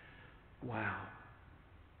 Wow.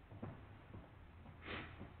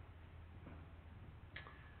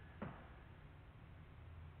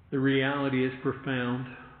 The reality is profound,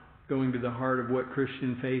 going to the heart of what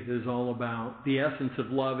Christian faith is all about. The essence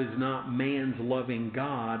of love is not man's loving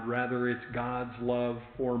God, rather it's God's love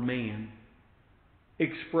for man,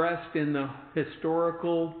 expressed in the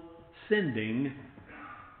historical sending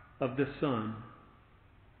of the Son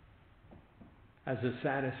as a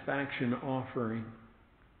satisfaction offering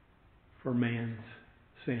for man's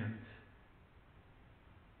sins.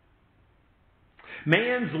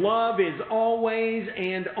 Man's love is always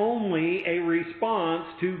and only a response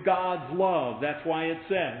to God's love. That's why it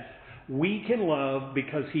says, we can love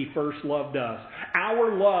because He first loved us.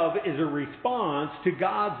 Our love is a response to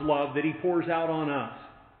God's love that He pours out on us.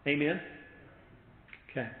 Amen?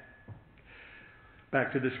 Okay.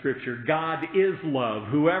 Back to the Scripture. God is love.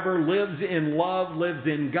 Whoever lives in love lives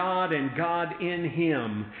in God, and God in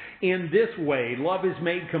him. In this way, love is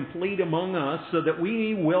made complete among us so that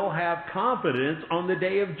we will have confidence on the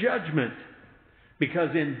day of judgment.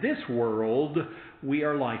 Because in this world, we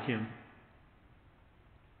are like Him.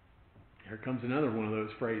 Here comes another one of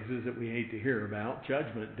those phrases that we hate to hear about.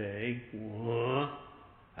 Judgment Day. What?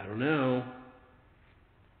 I don't know.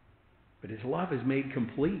 But His love is made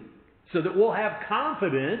complete so that we'll have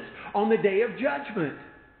confidence on the day of judgment.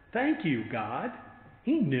 Thank you, God.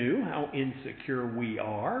 He knew how insecure we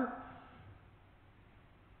are.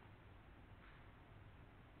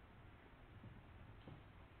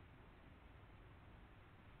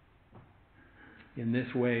 In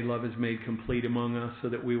this way, love is made complete among us so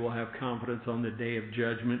that we will have confidence on the day of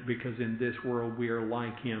judgment, because in this world we are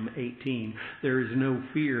like Him. 18. There is no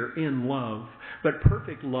fear in love, but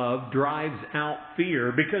perfect love drives out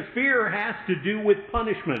fear, because fear has to do with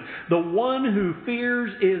punishment. The one who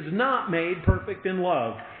fears is not made perfect in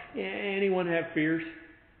love. Anyone have fears?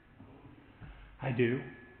 I do.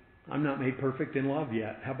 I'm not made perfect in love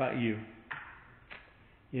yet. How about you?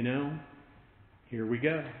 You know, here we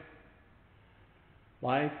go.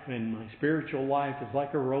 Life and my spiritual life is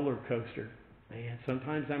like a roller coaster. Man,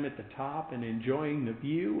 sometimes I'm at the top and enjoying the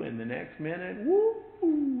view, and the next minute,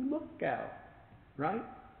 woo, look out. Right?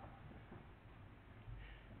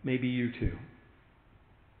 Maybe you too.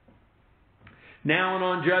 Now and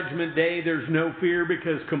on Judgment Day, there's no fear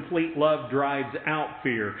because complete love drives out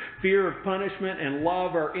fear. Fear of punishment and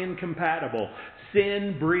love are incompatible.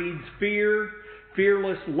 Sin breeds fear.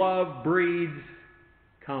 Fearless love breeds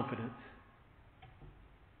confidence.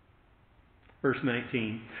 Verse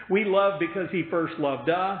 19. We love because He first loved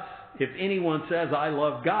us. If anyone says, I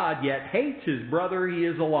love God, yet hates his brother, he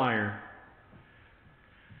is a liar.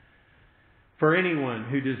 For anyone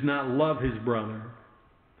who does not love his brother,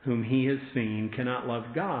 whom he has seen, cannot love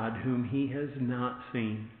God, whom he has not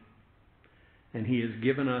seen. And He has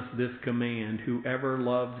given us this command: whoever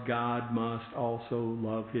loves God must also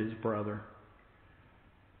love his brother.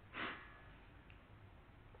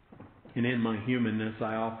 And in my humanness,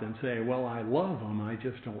 I often say, well, I love them, I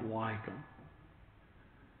just don't like them.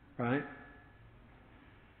 Right?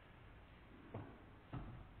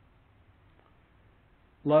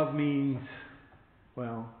 Love means,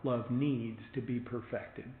 well, love needs to be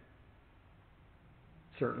perfected.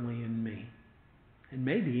 Certainly in me. And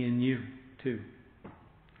maybe in you, too.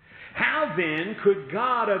 How then could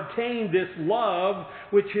God obtain this love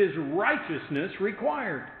which His righteousness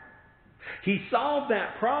required? He solved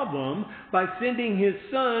that problem by sending His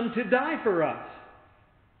Son to die for us.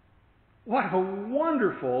 What a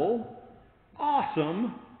wonderful,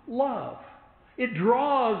 awesome love. It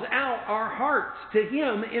draws out our hearts to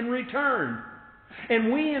Him in return.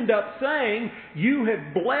 And we end up saying, you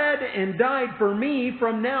have bled and died for me.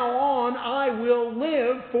 From now on, I will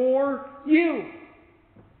live for you.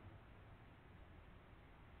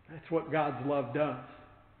 That's what God's love does.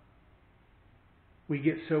 We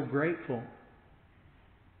get so grateful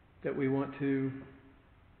that we want to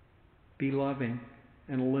be loving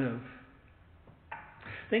and live.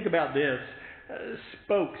 Think about this.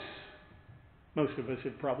 Spokes. Most of us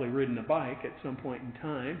have probably ridden a bike at some point in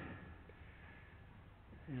time.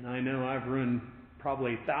 And I know I've run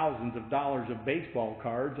probably thousands of dollars of baseball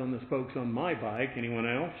cards on the spokes on my bike. Anyone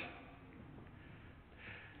else?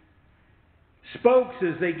 Spokes,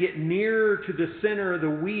 as they get nearer to the center of the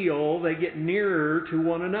wheel, they get nearer to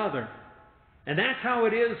one another. And that's how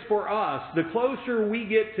it is for us. The closer we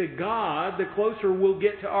get to God, the closer we'll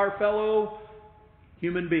get to our fellow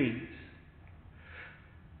human beings.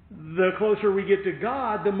 The closer we get to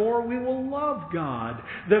God, the more we will love God.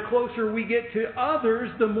 The closer we get to others,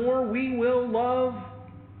 the more we will love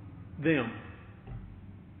them.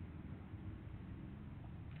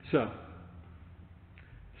 So,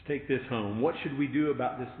 let's take this home. What should we do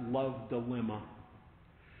about this love dilemma?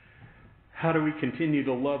 How do we continue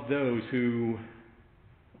to love those who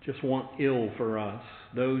just want ill for us?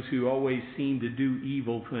 Those who always seem to do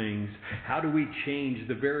evil things? How do we change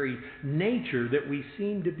the very nature that we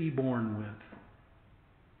seem to be born with?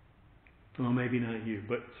 Well, maybe not you,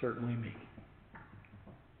 but certainly me.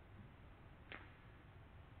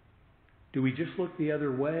 Do we just look the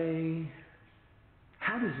other way?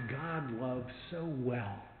 How does God love so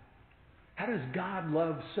well? How does God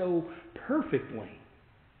love so perfectly?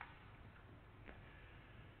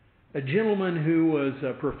 A gentleman who was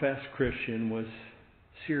a professed Christian was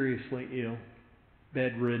seriously ill,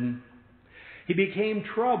 bedridden. He became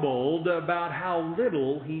troubled about how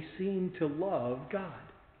little he seemed to love God.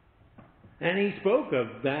 And he spoke of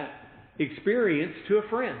that experience to a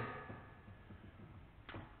friend.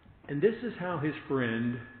 And this is how his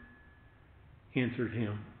friend answered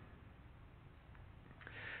him.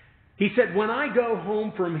 He said, when I go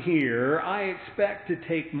home from here, I expect to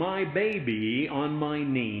take my baby on my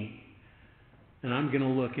knee, and I'm going to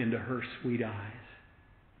look into her sweet eyes.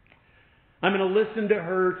 I'm going to listen to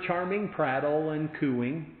her charming prattle and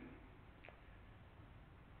cooing.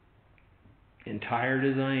 And tired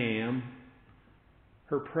as I am,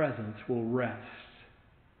 her presence will rest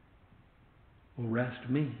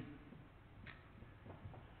me.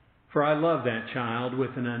 For I love that child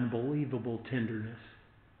with an unbelievable tenderness.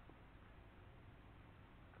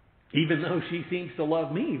 Even though she seems to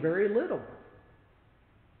love me very little.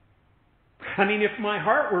 I mean, if my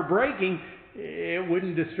heart were breaking, it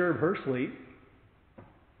wouldn't disturb her sleep.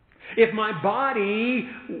 If my body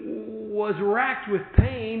was racked with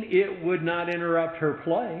pain, it would not interrupt her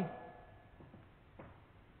play.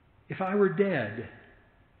 If I were dead,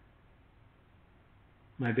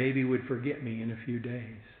 my baby would forget me in a few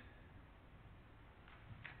days.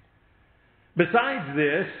 Besides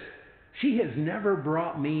this, she has never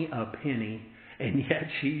brought me a penny, and yet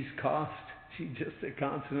she's just a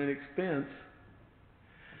constant expense.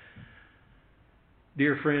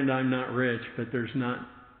 Dear friend, I'm not rich, but there's not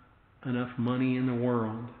enough money in the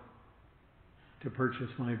world to purchase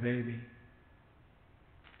my baby.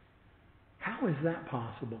 How is that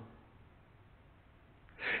possible?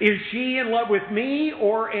 Is she in love with me,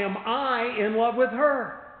 or am I in love with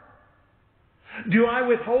her? Do I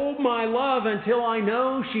withhold my love until I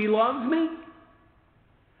know she loves me?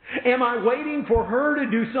 Am I waiting for her to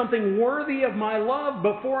do something worthy of my love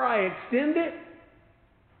before I extend it?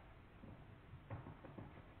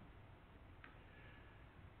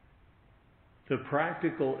 The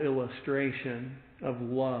practical illustration of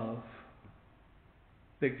love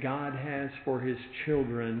that God has for His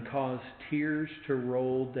children caused tears to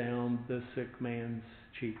roll down the sick man's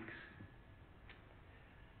cheeks.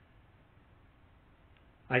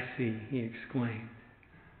 "I see," he exclaimed.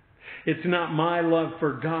 "It's not my love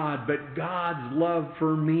for God, but God's love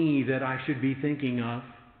for me that I should be thinking of.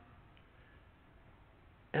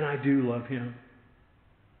 And I do love Him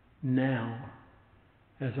now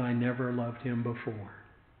as I never loved Him before."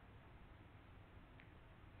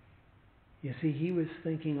 You see, he was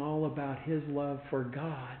thinking all about his love for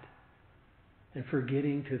God and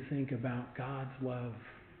forgetting to think about God's love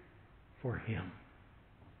for him.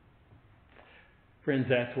 Friends,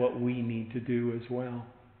 that's what we need to do as well.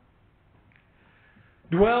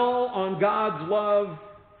 Dwell on God's love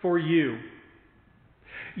for you.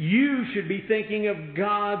 You should be thinking of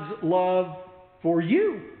God's love for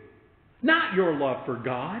you, not your love for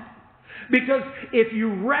God. Because if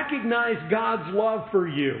you recognize God's love for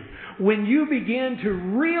you, when you begin to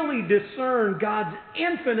really discern God's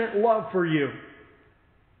infinite love for you,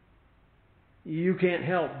 you can't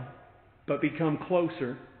help but become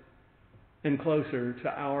closer and closer to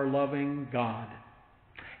our loving God.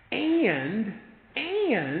 And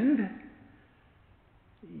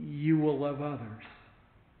you will love others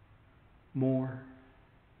more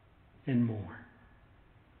and more.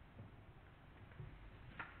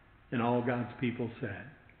 And all God's people said,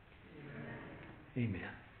 Amen. Amen.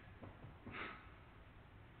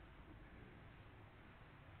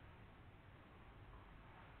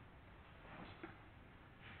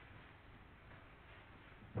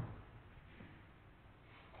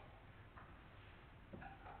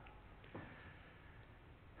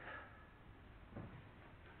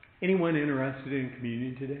 Anyone interested in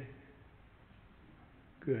communion today?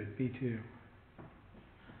 Good, me too.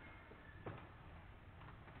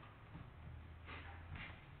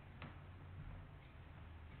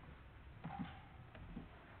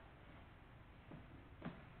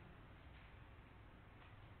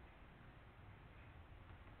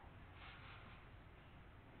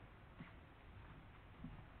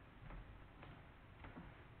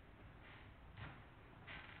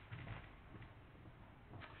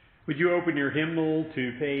 Would you open your hymnal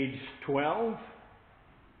to page 12?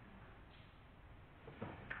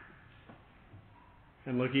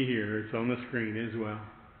 And looky here, it's on the screen as well.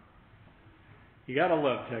 You gotta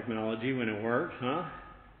love technology when it works, huh?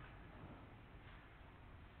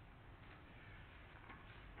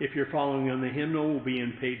 If you're following on the hymnal, we'll be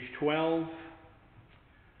in page 12.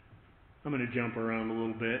 I'm going to jump around a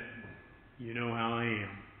little bit. You know how I am.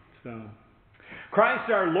 So,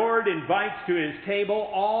 Christ our Lord invites to His table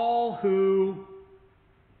all who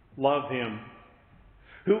love Him,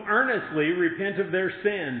 who earnestly repent of their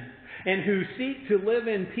sin, and who seek to live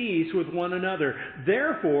in peace with one another.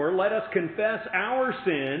 Therefore, let us confess our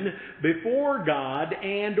sin before God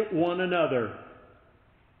and one another.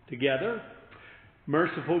 Together,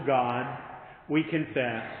 merciful God, we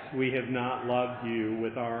confess we have not loved you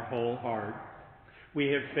with our whole heart. We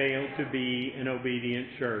have failed to be an obedient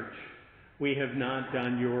church. We have not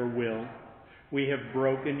done your will. We have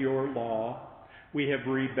broken your law. We have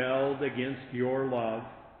rebelled against your love.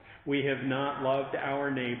 We have not loved our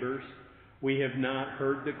neighbors. We have not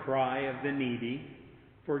heard the cry of the needy.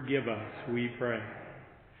 Forgive us, we pray.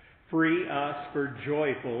 Free us for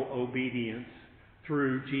joyful obedience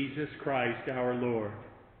through Jesus Christ our Lord.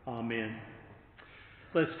 Amen.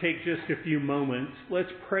 Let's take just a few moments.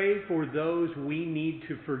 Let's pray for those we need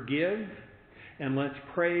to forgive, and let's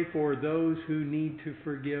pray for those who need to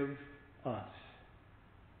forgive us.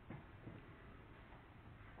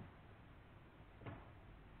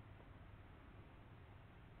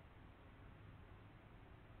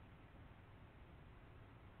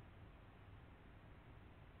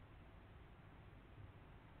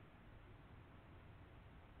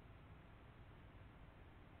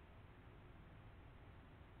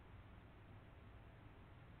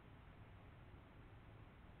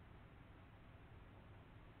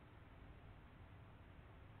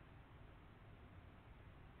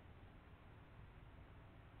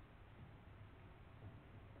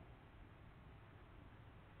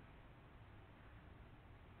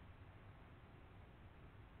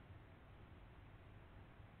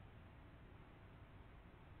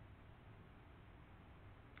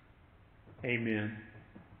 Amen.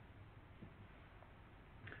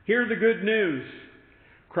 Hear the good news.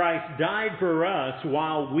 Christ died for us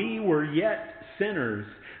while we were yet sinners.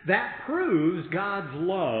 That proves God's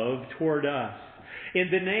love toward us. In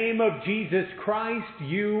the name of Jesus Christ,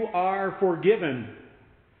 you are forgiven.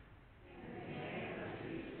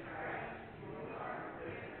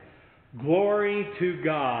 Glory to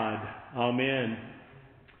God. Amen.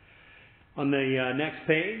 On the next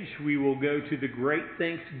page, we will go to the Great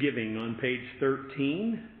Thanksgiving on page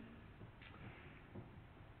 13.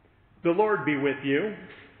 The Lord be with you.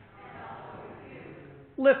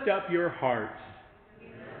 Lift up your hearts.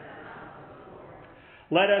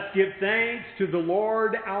 Let us give thanks to the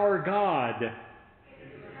Lord our God.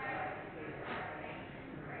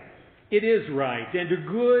 It is right and a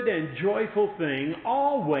good and joyful thing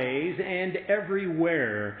always and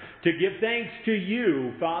everywhere to give thanks to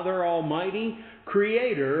you, Father Almighty,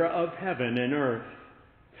 Creator of heaven and earth.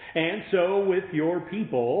 And so with your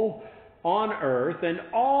people on earth and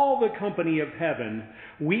all the company of heaven,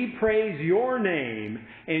 we praise your name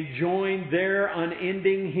and join their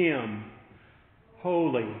unending hymn.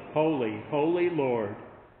 Holy, holy, holy Lord.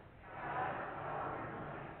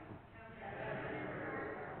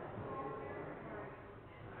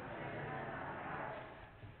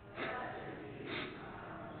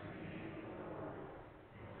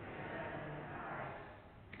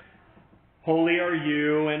 Holy are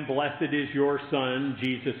you, and blessed is your Son,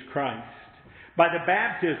 Jesus Christ. By the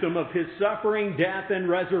baptism of his suffering, death, and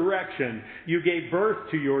resurrection, you gave birth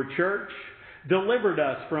to your church, delivered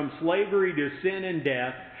us from slavery to sin and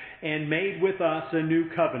death, and made with us a new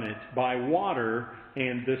covenant by water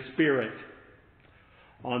and the Spirit.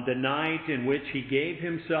 On the night in which he gave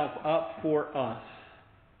himself up for us,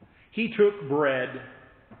 he took bread.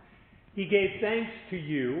 He gave thanks to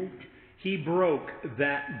you. He broke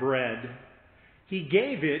that bread. He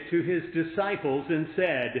gave it to his disciples and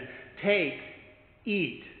said, "Take,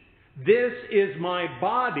 eat. This is my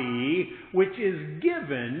body, which is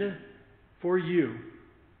given for you.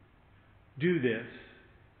 Do this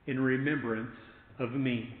in remembrance of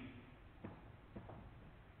me."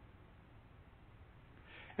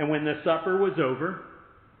 And when the supper was over,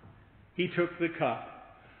 he took the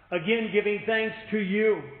cup, again giving thanks to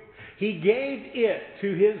you. He gave it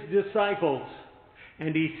to his disciples,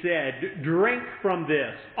 and he said, "Drink from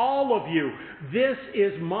this, all of you. This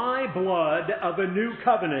is my blood of a new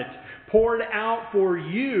covenant, poured out for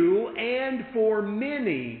you and for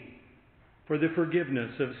many for the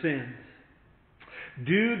forgiveness of sins.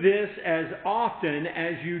 Do this as often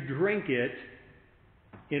as you drink it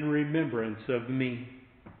in remembrance of me."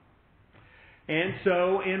 And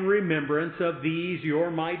so, in remembrance of these your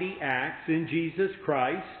mighty acts in Jesus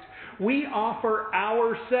Christ, we offer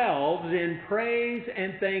ourselves in praise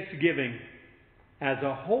and thanksgiving as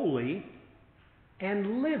a holy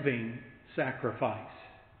and living sacrifice,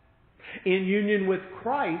 in union with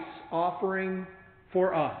Christ's offering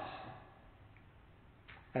for us,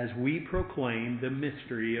 as we proclaim the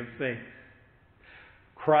mystery of faith.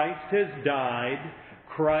 Christ has died,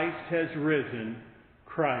 Christ has risen,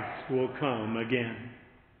 Christ will come again.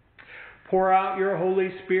 Pour out your Holy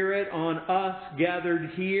Spirit on us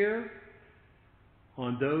gathered here,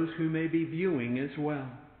 on those who may be viewing as well,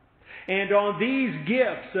 and on these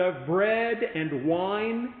gifts of bread and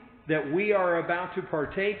wine that we are about to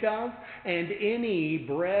partake of, and any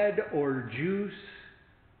bread or juice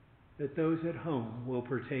that those at home will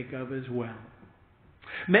partake of as well.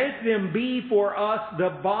 Make them be for us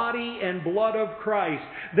the body and blood of Christ,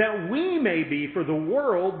 that we may be for the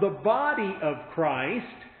world the body of Christ,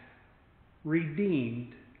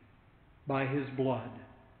 redeemed by his blood.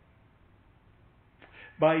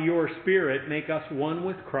 By your Spirit, make us one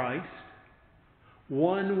with Christ,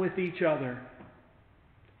 one with each other,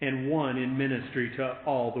 and one in ministry to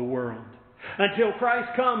all the world, until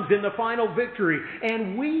Christ comes in the final victory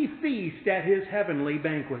and we feast at his heavenly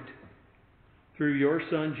banquet. Through your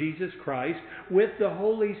Son, Jesus Christ, with the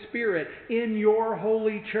Holy Spirit in your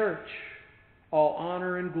holy church, all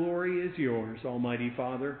honor and glory is yours, Almighty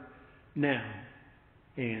Father, now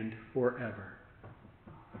and forever.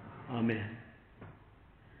 Amen.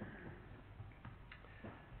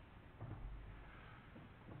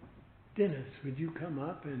 Dennis, would you come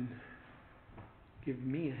up and give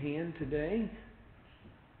me a hand today?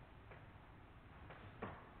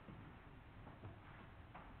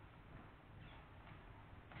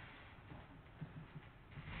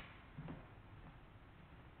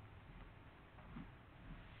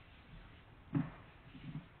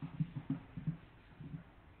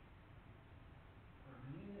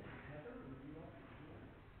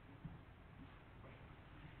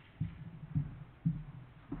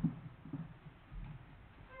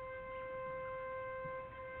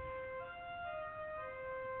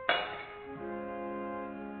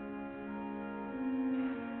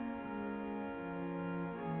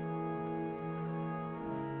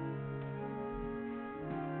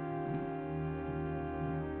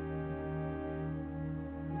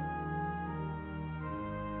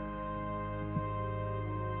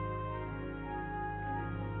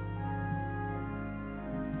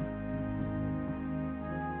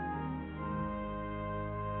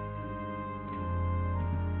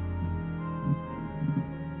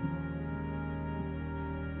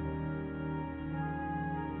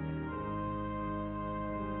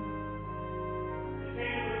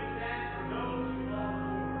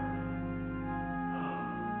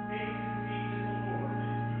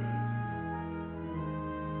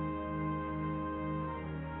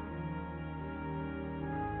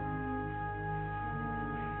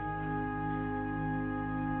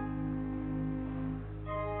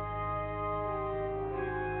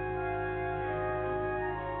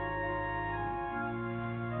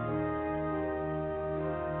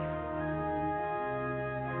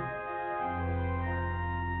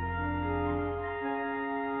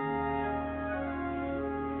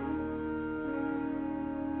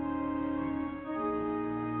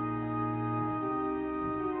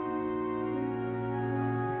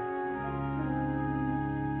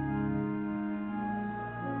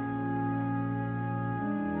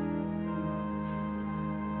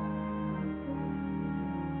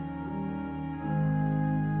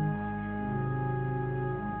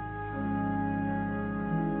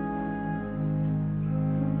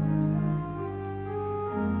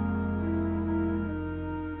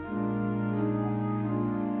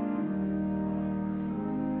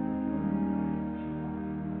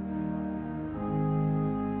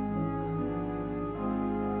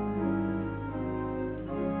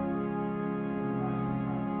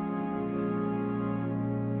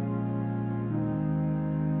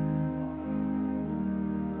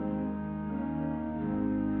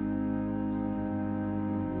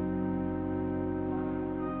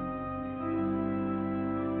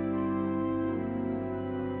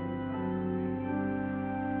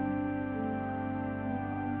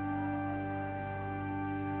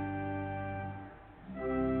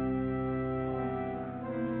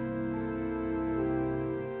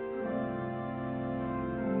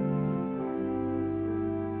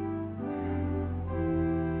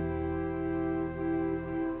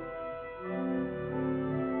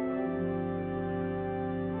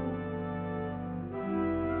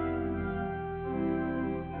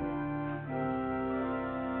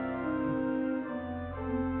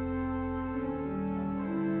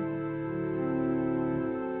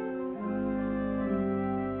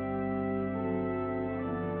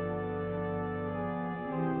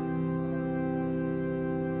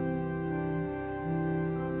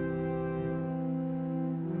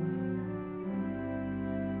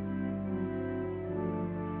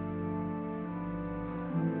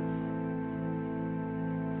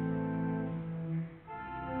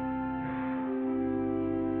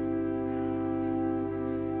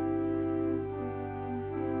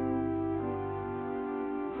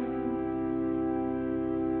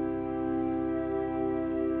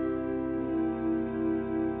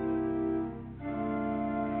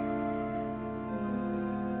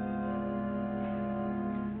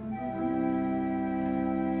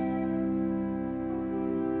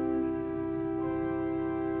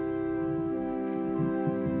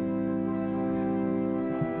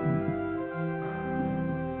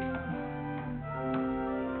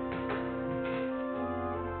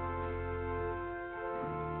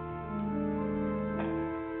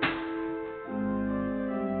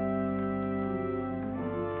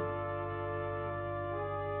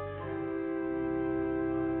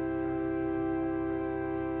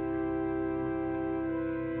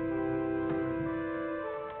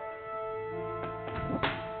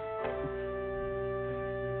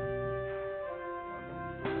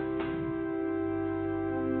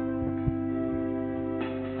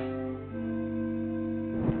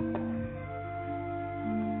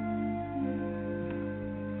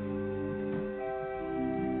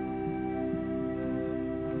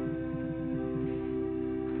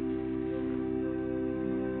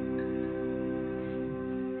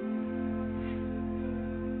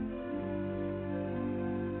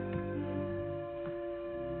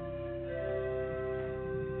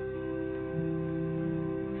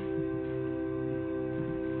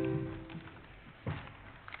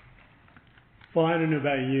 Well, I don't know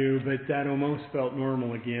about you, but that almost felt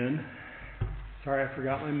normal again. Sorry I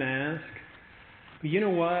forgot my mask. But you know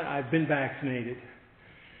what? I've been vaccinated.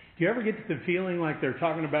 Do you ever get the feeling like they're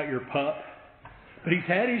talking about your pup? But he's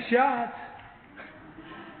had his shots.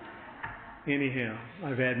 Anyhow,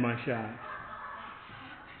 I've had my shots.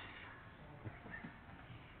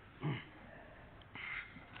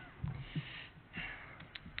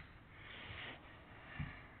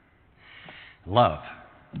 Love.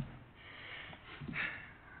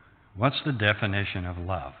 What's the definition of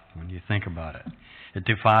love when you think about it? It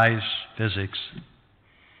defies physics.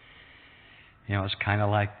 You know, it's kind of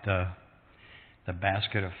like the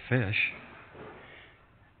basket of fish.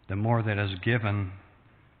 The more that is given,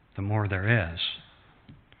 the more there is.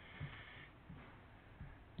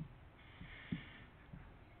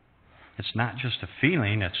 It's not just a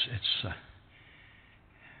feeling, it's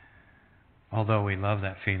although we love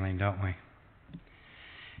that feeling, don't we?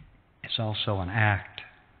 It's also an act.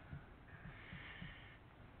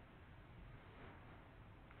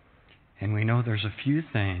 And we know there's a few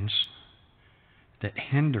things that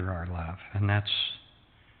hinder our love, and that's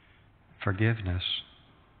forgiveness.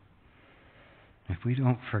 If we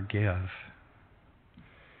don't forgive,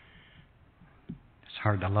 it's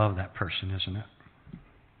hard to love that person, isn't it?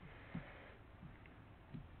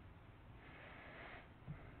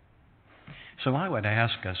 So I would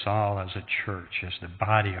ask us all as a church, as the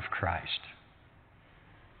body of Christ,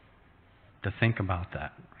 to think about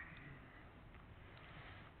that.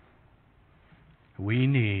 We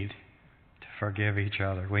need to forgive each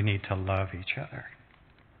other. We need to love each other.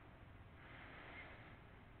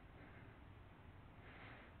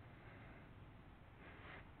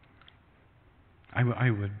 I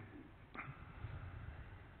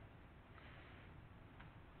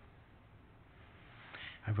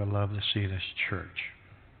would love to see this church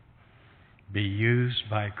be used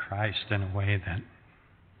by Christ in a way that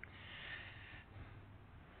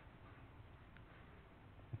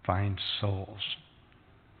finds souls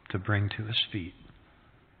to bring to His feet.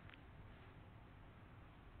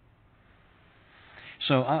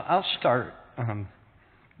 So I'll start.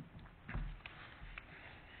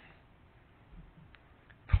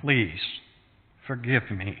 Please forgive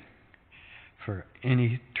me for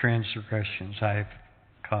any transgressions I've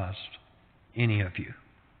caused any of you.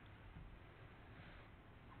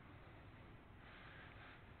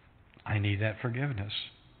 I need that forgiveness.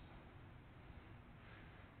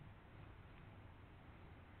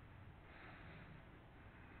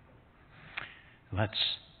 Let's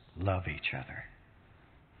love each other.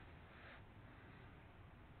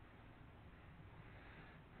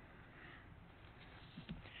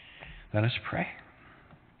 Let us pray.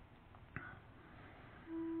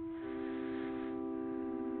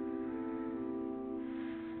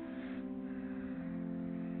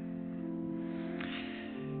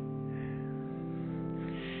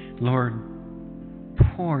 Lord,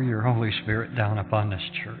 pour your Holy Spirit down upon this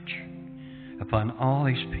church, upon all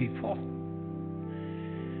these people.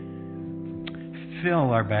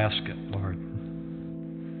 Fill our basket, Lord,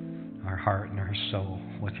 our heart and our soul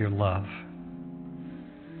with your love.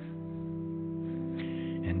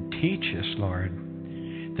 And teach us, Lord,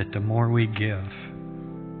 that the more we give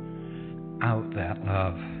out that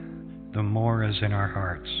love, the more is in our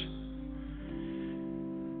hearts,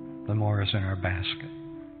 the more is in our basket.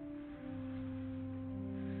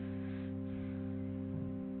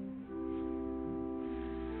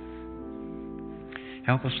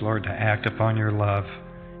 Help us, Lord, to act upon your love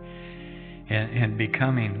and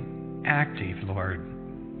becoming active, Lord,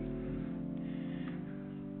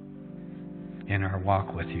 in our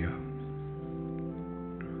walk with you.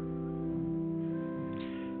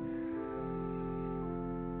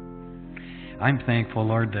 I'm thankful,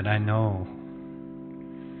 Lord, that I know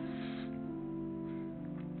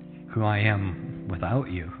who I am without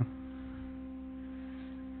you,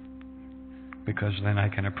 because then I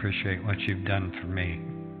can appreciate what you've done for me.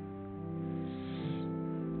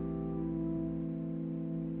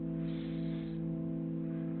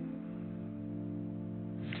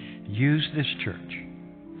 Use this church.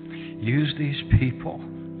 Use these people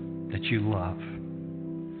that you love.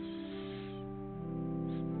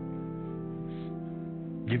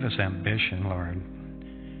 Give us ambition, Lord,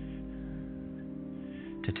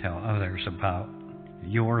 to tell others about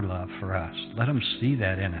your love for us. Let them see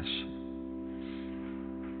that in us.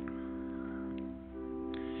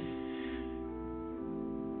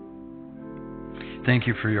 Thank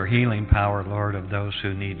you for your healing power, Lord, of those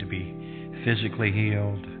who need to be physically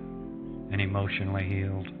healed and emotionally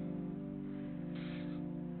healed.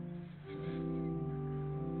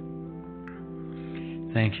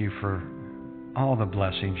 Thank you for all the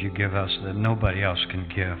blessings you give us that nobody else can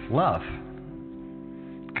give. Love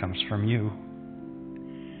comes from you.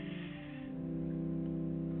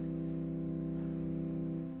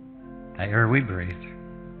 The air we breathe,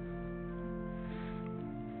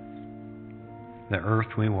 the earth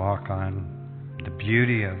we walk on, the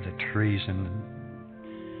beauty of the trees in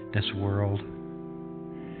this world.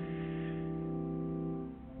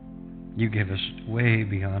 You give us way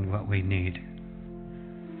beyond what we need.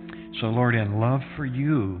 So, Lord, in love for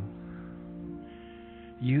you,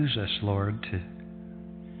 use us, Lord, to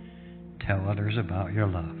tell others about your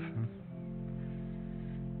love.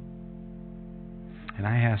 And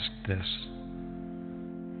I ask this,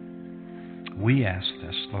 we ask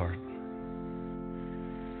this, Lord,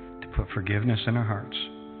 to put forgiveness in our hearts.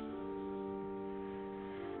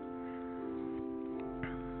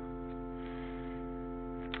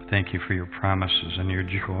 Thank you for your promises and your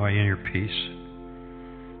joy and your peace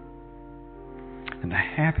and the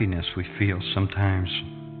happiness we feel sometimes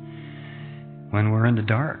when we're in the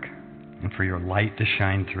dark, and for your light to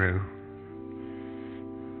shine through.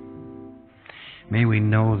 May we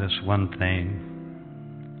know this one thing: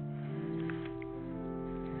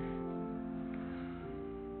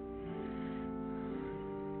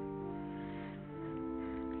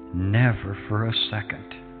 never for a second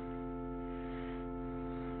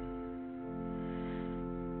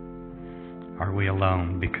are we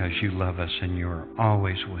alone, because you love us and you are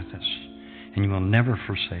always with us and you will never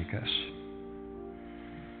forsake us,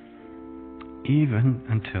 even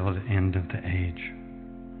until the end of the age,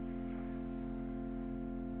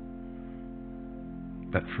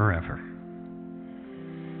 but forever.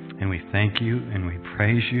 And we thank you and we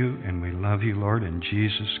praise you and we love you, Lord, in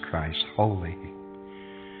Jesus Christ's holy,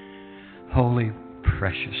 holy,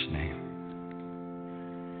 precious name.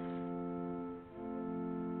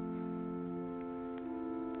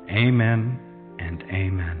 Amen and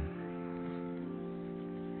amen.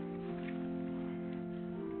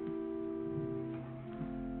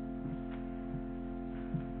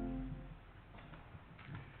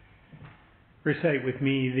 Recite with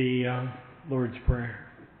me the Lord's Prayer.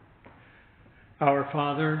 Our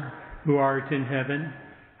Father, who art in heaven,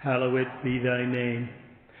 hallowed be thy name.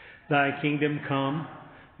 Thy kingdom come,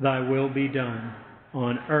 thy will be done,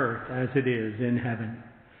 on earth as it is in heaven.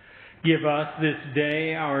 Give us this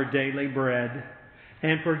day our daily bread,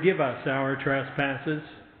 and forgive us our trespasses,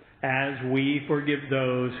 as we forgive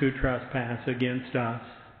those who trespass against us.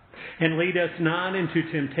 And lead us not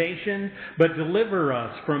into temptation, but deliver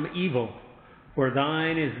us from evil. For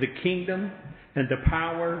thine is the kingdom, and the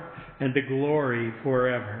power, and the glory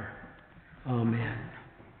forever. Amen.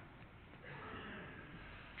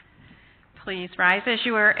 Please rise as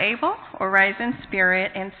you are able, or rise in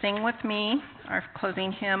spirit and sing with me our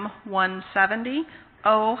closing hymn 170,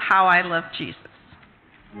 Oh, How I Love Jesus.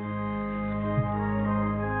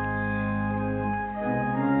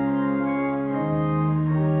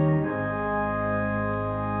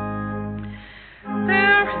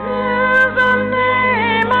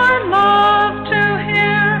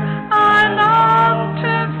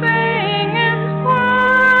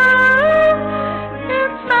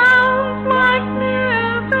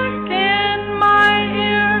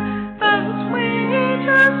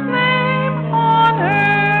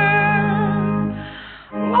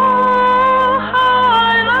 Oh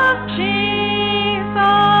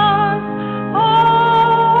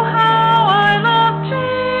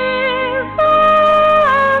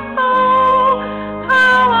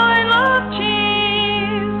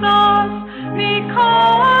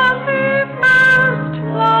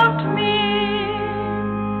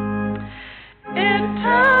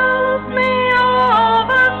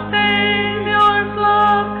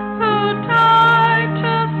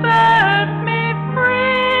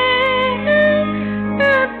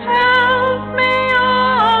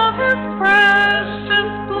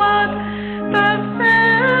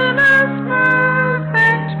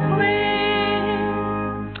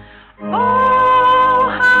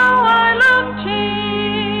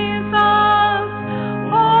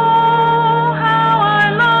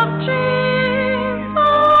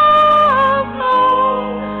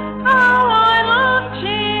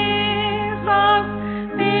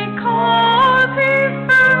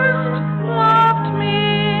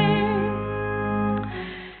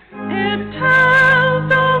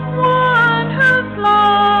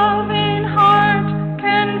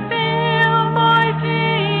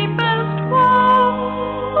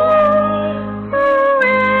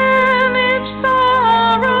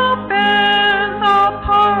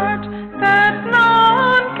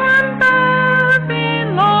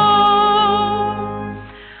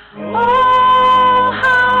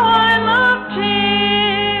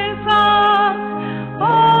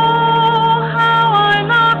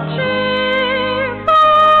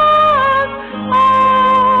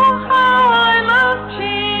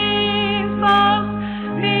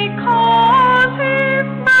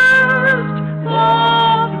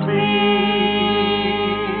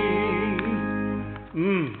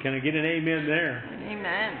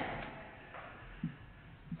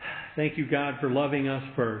Thank you, God, for loving us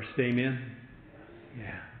first. Amen.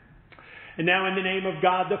 Yeah. And now in the name of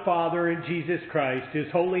God the Father and Jesus Christ, His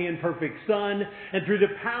holy and perfect Son, and through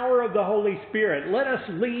the power of the Holy Spirit, let us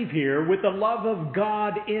leave here with the love of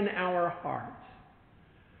God in our hearts.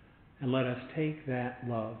 And let us take that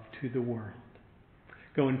love to the world.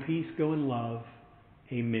 Go in peace, go in love.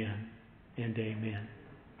 Amen and amen.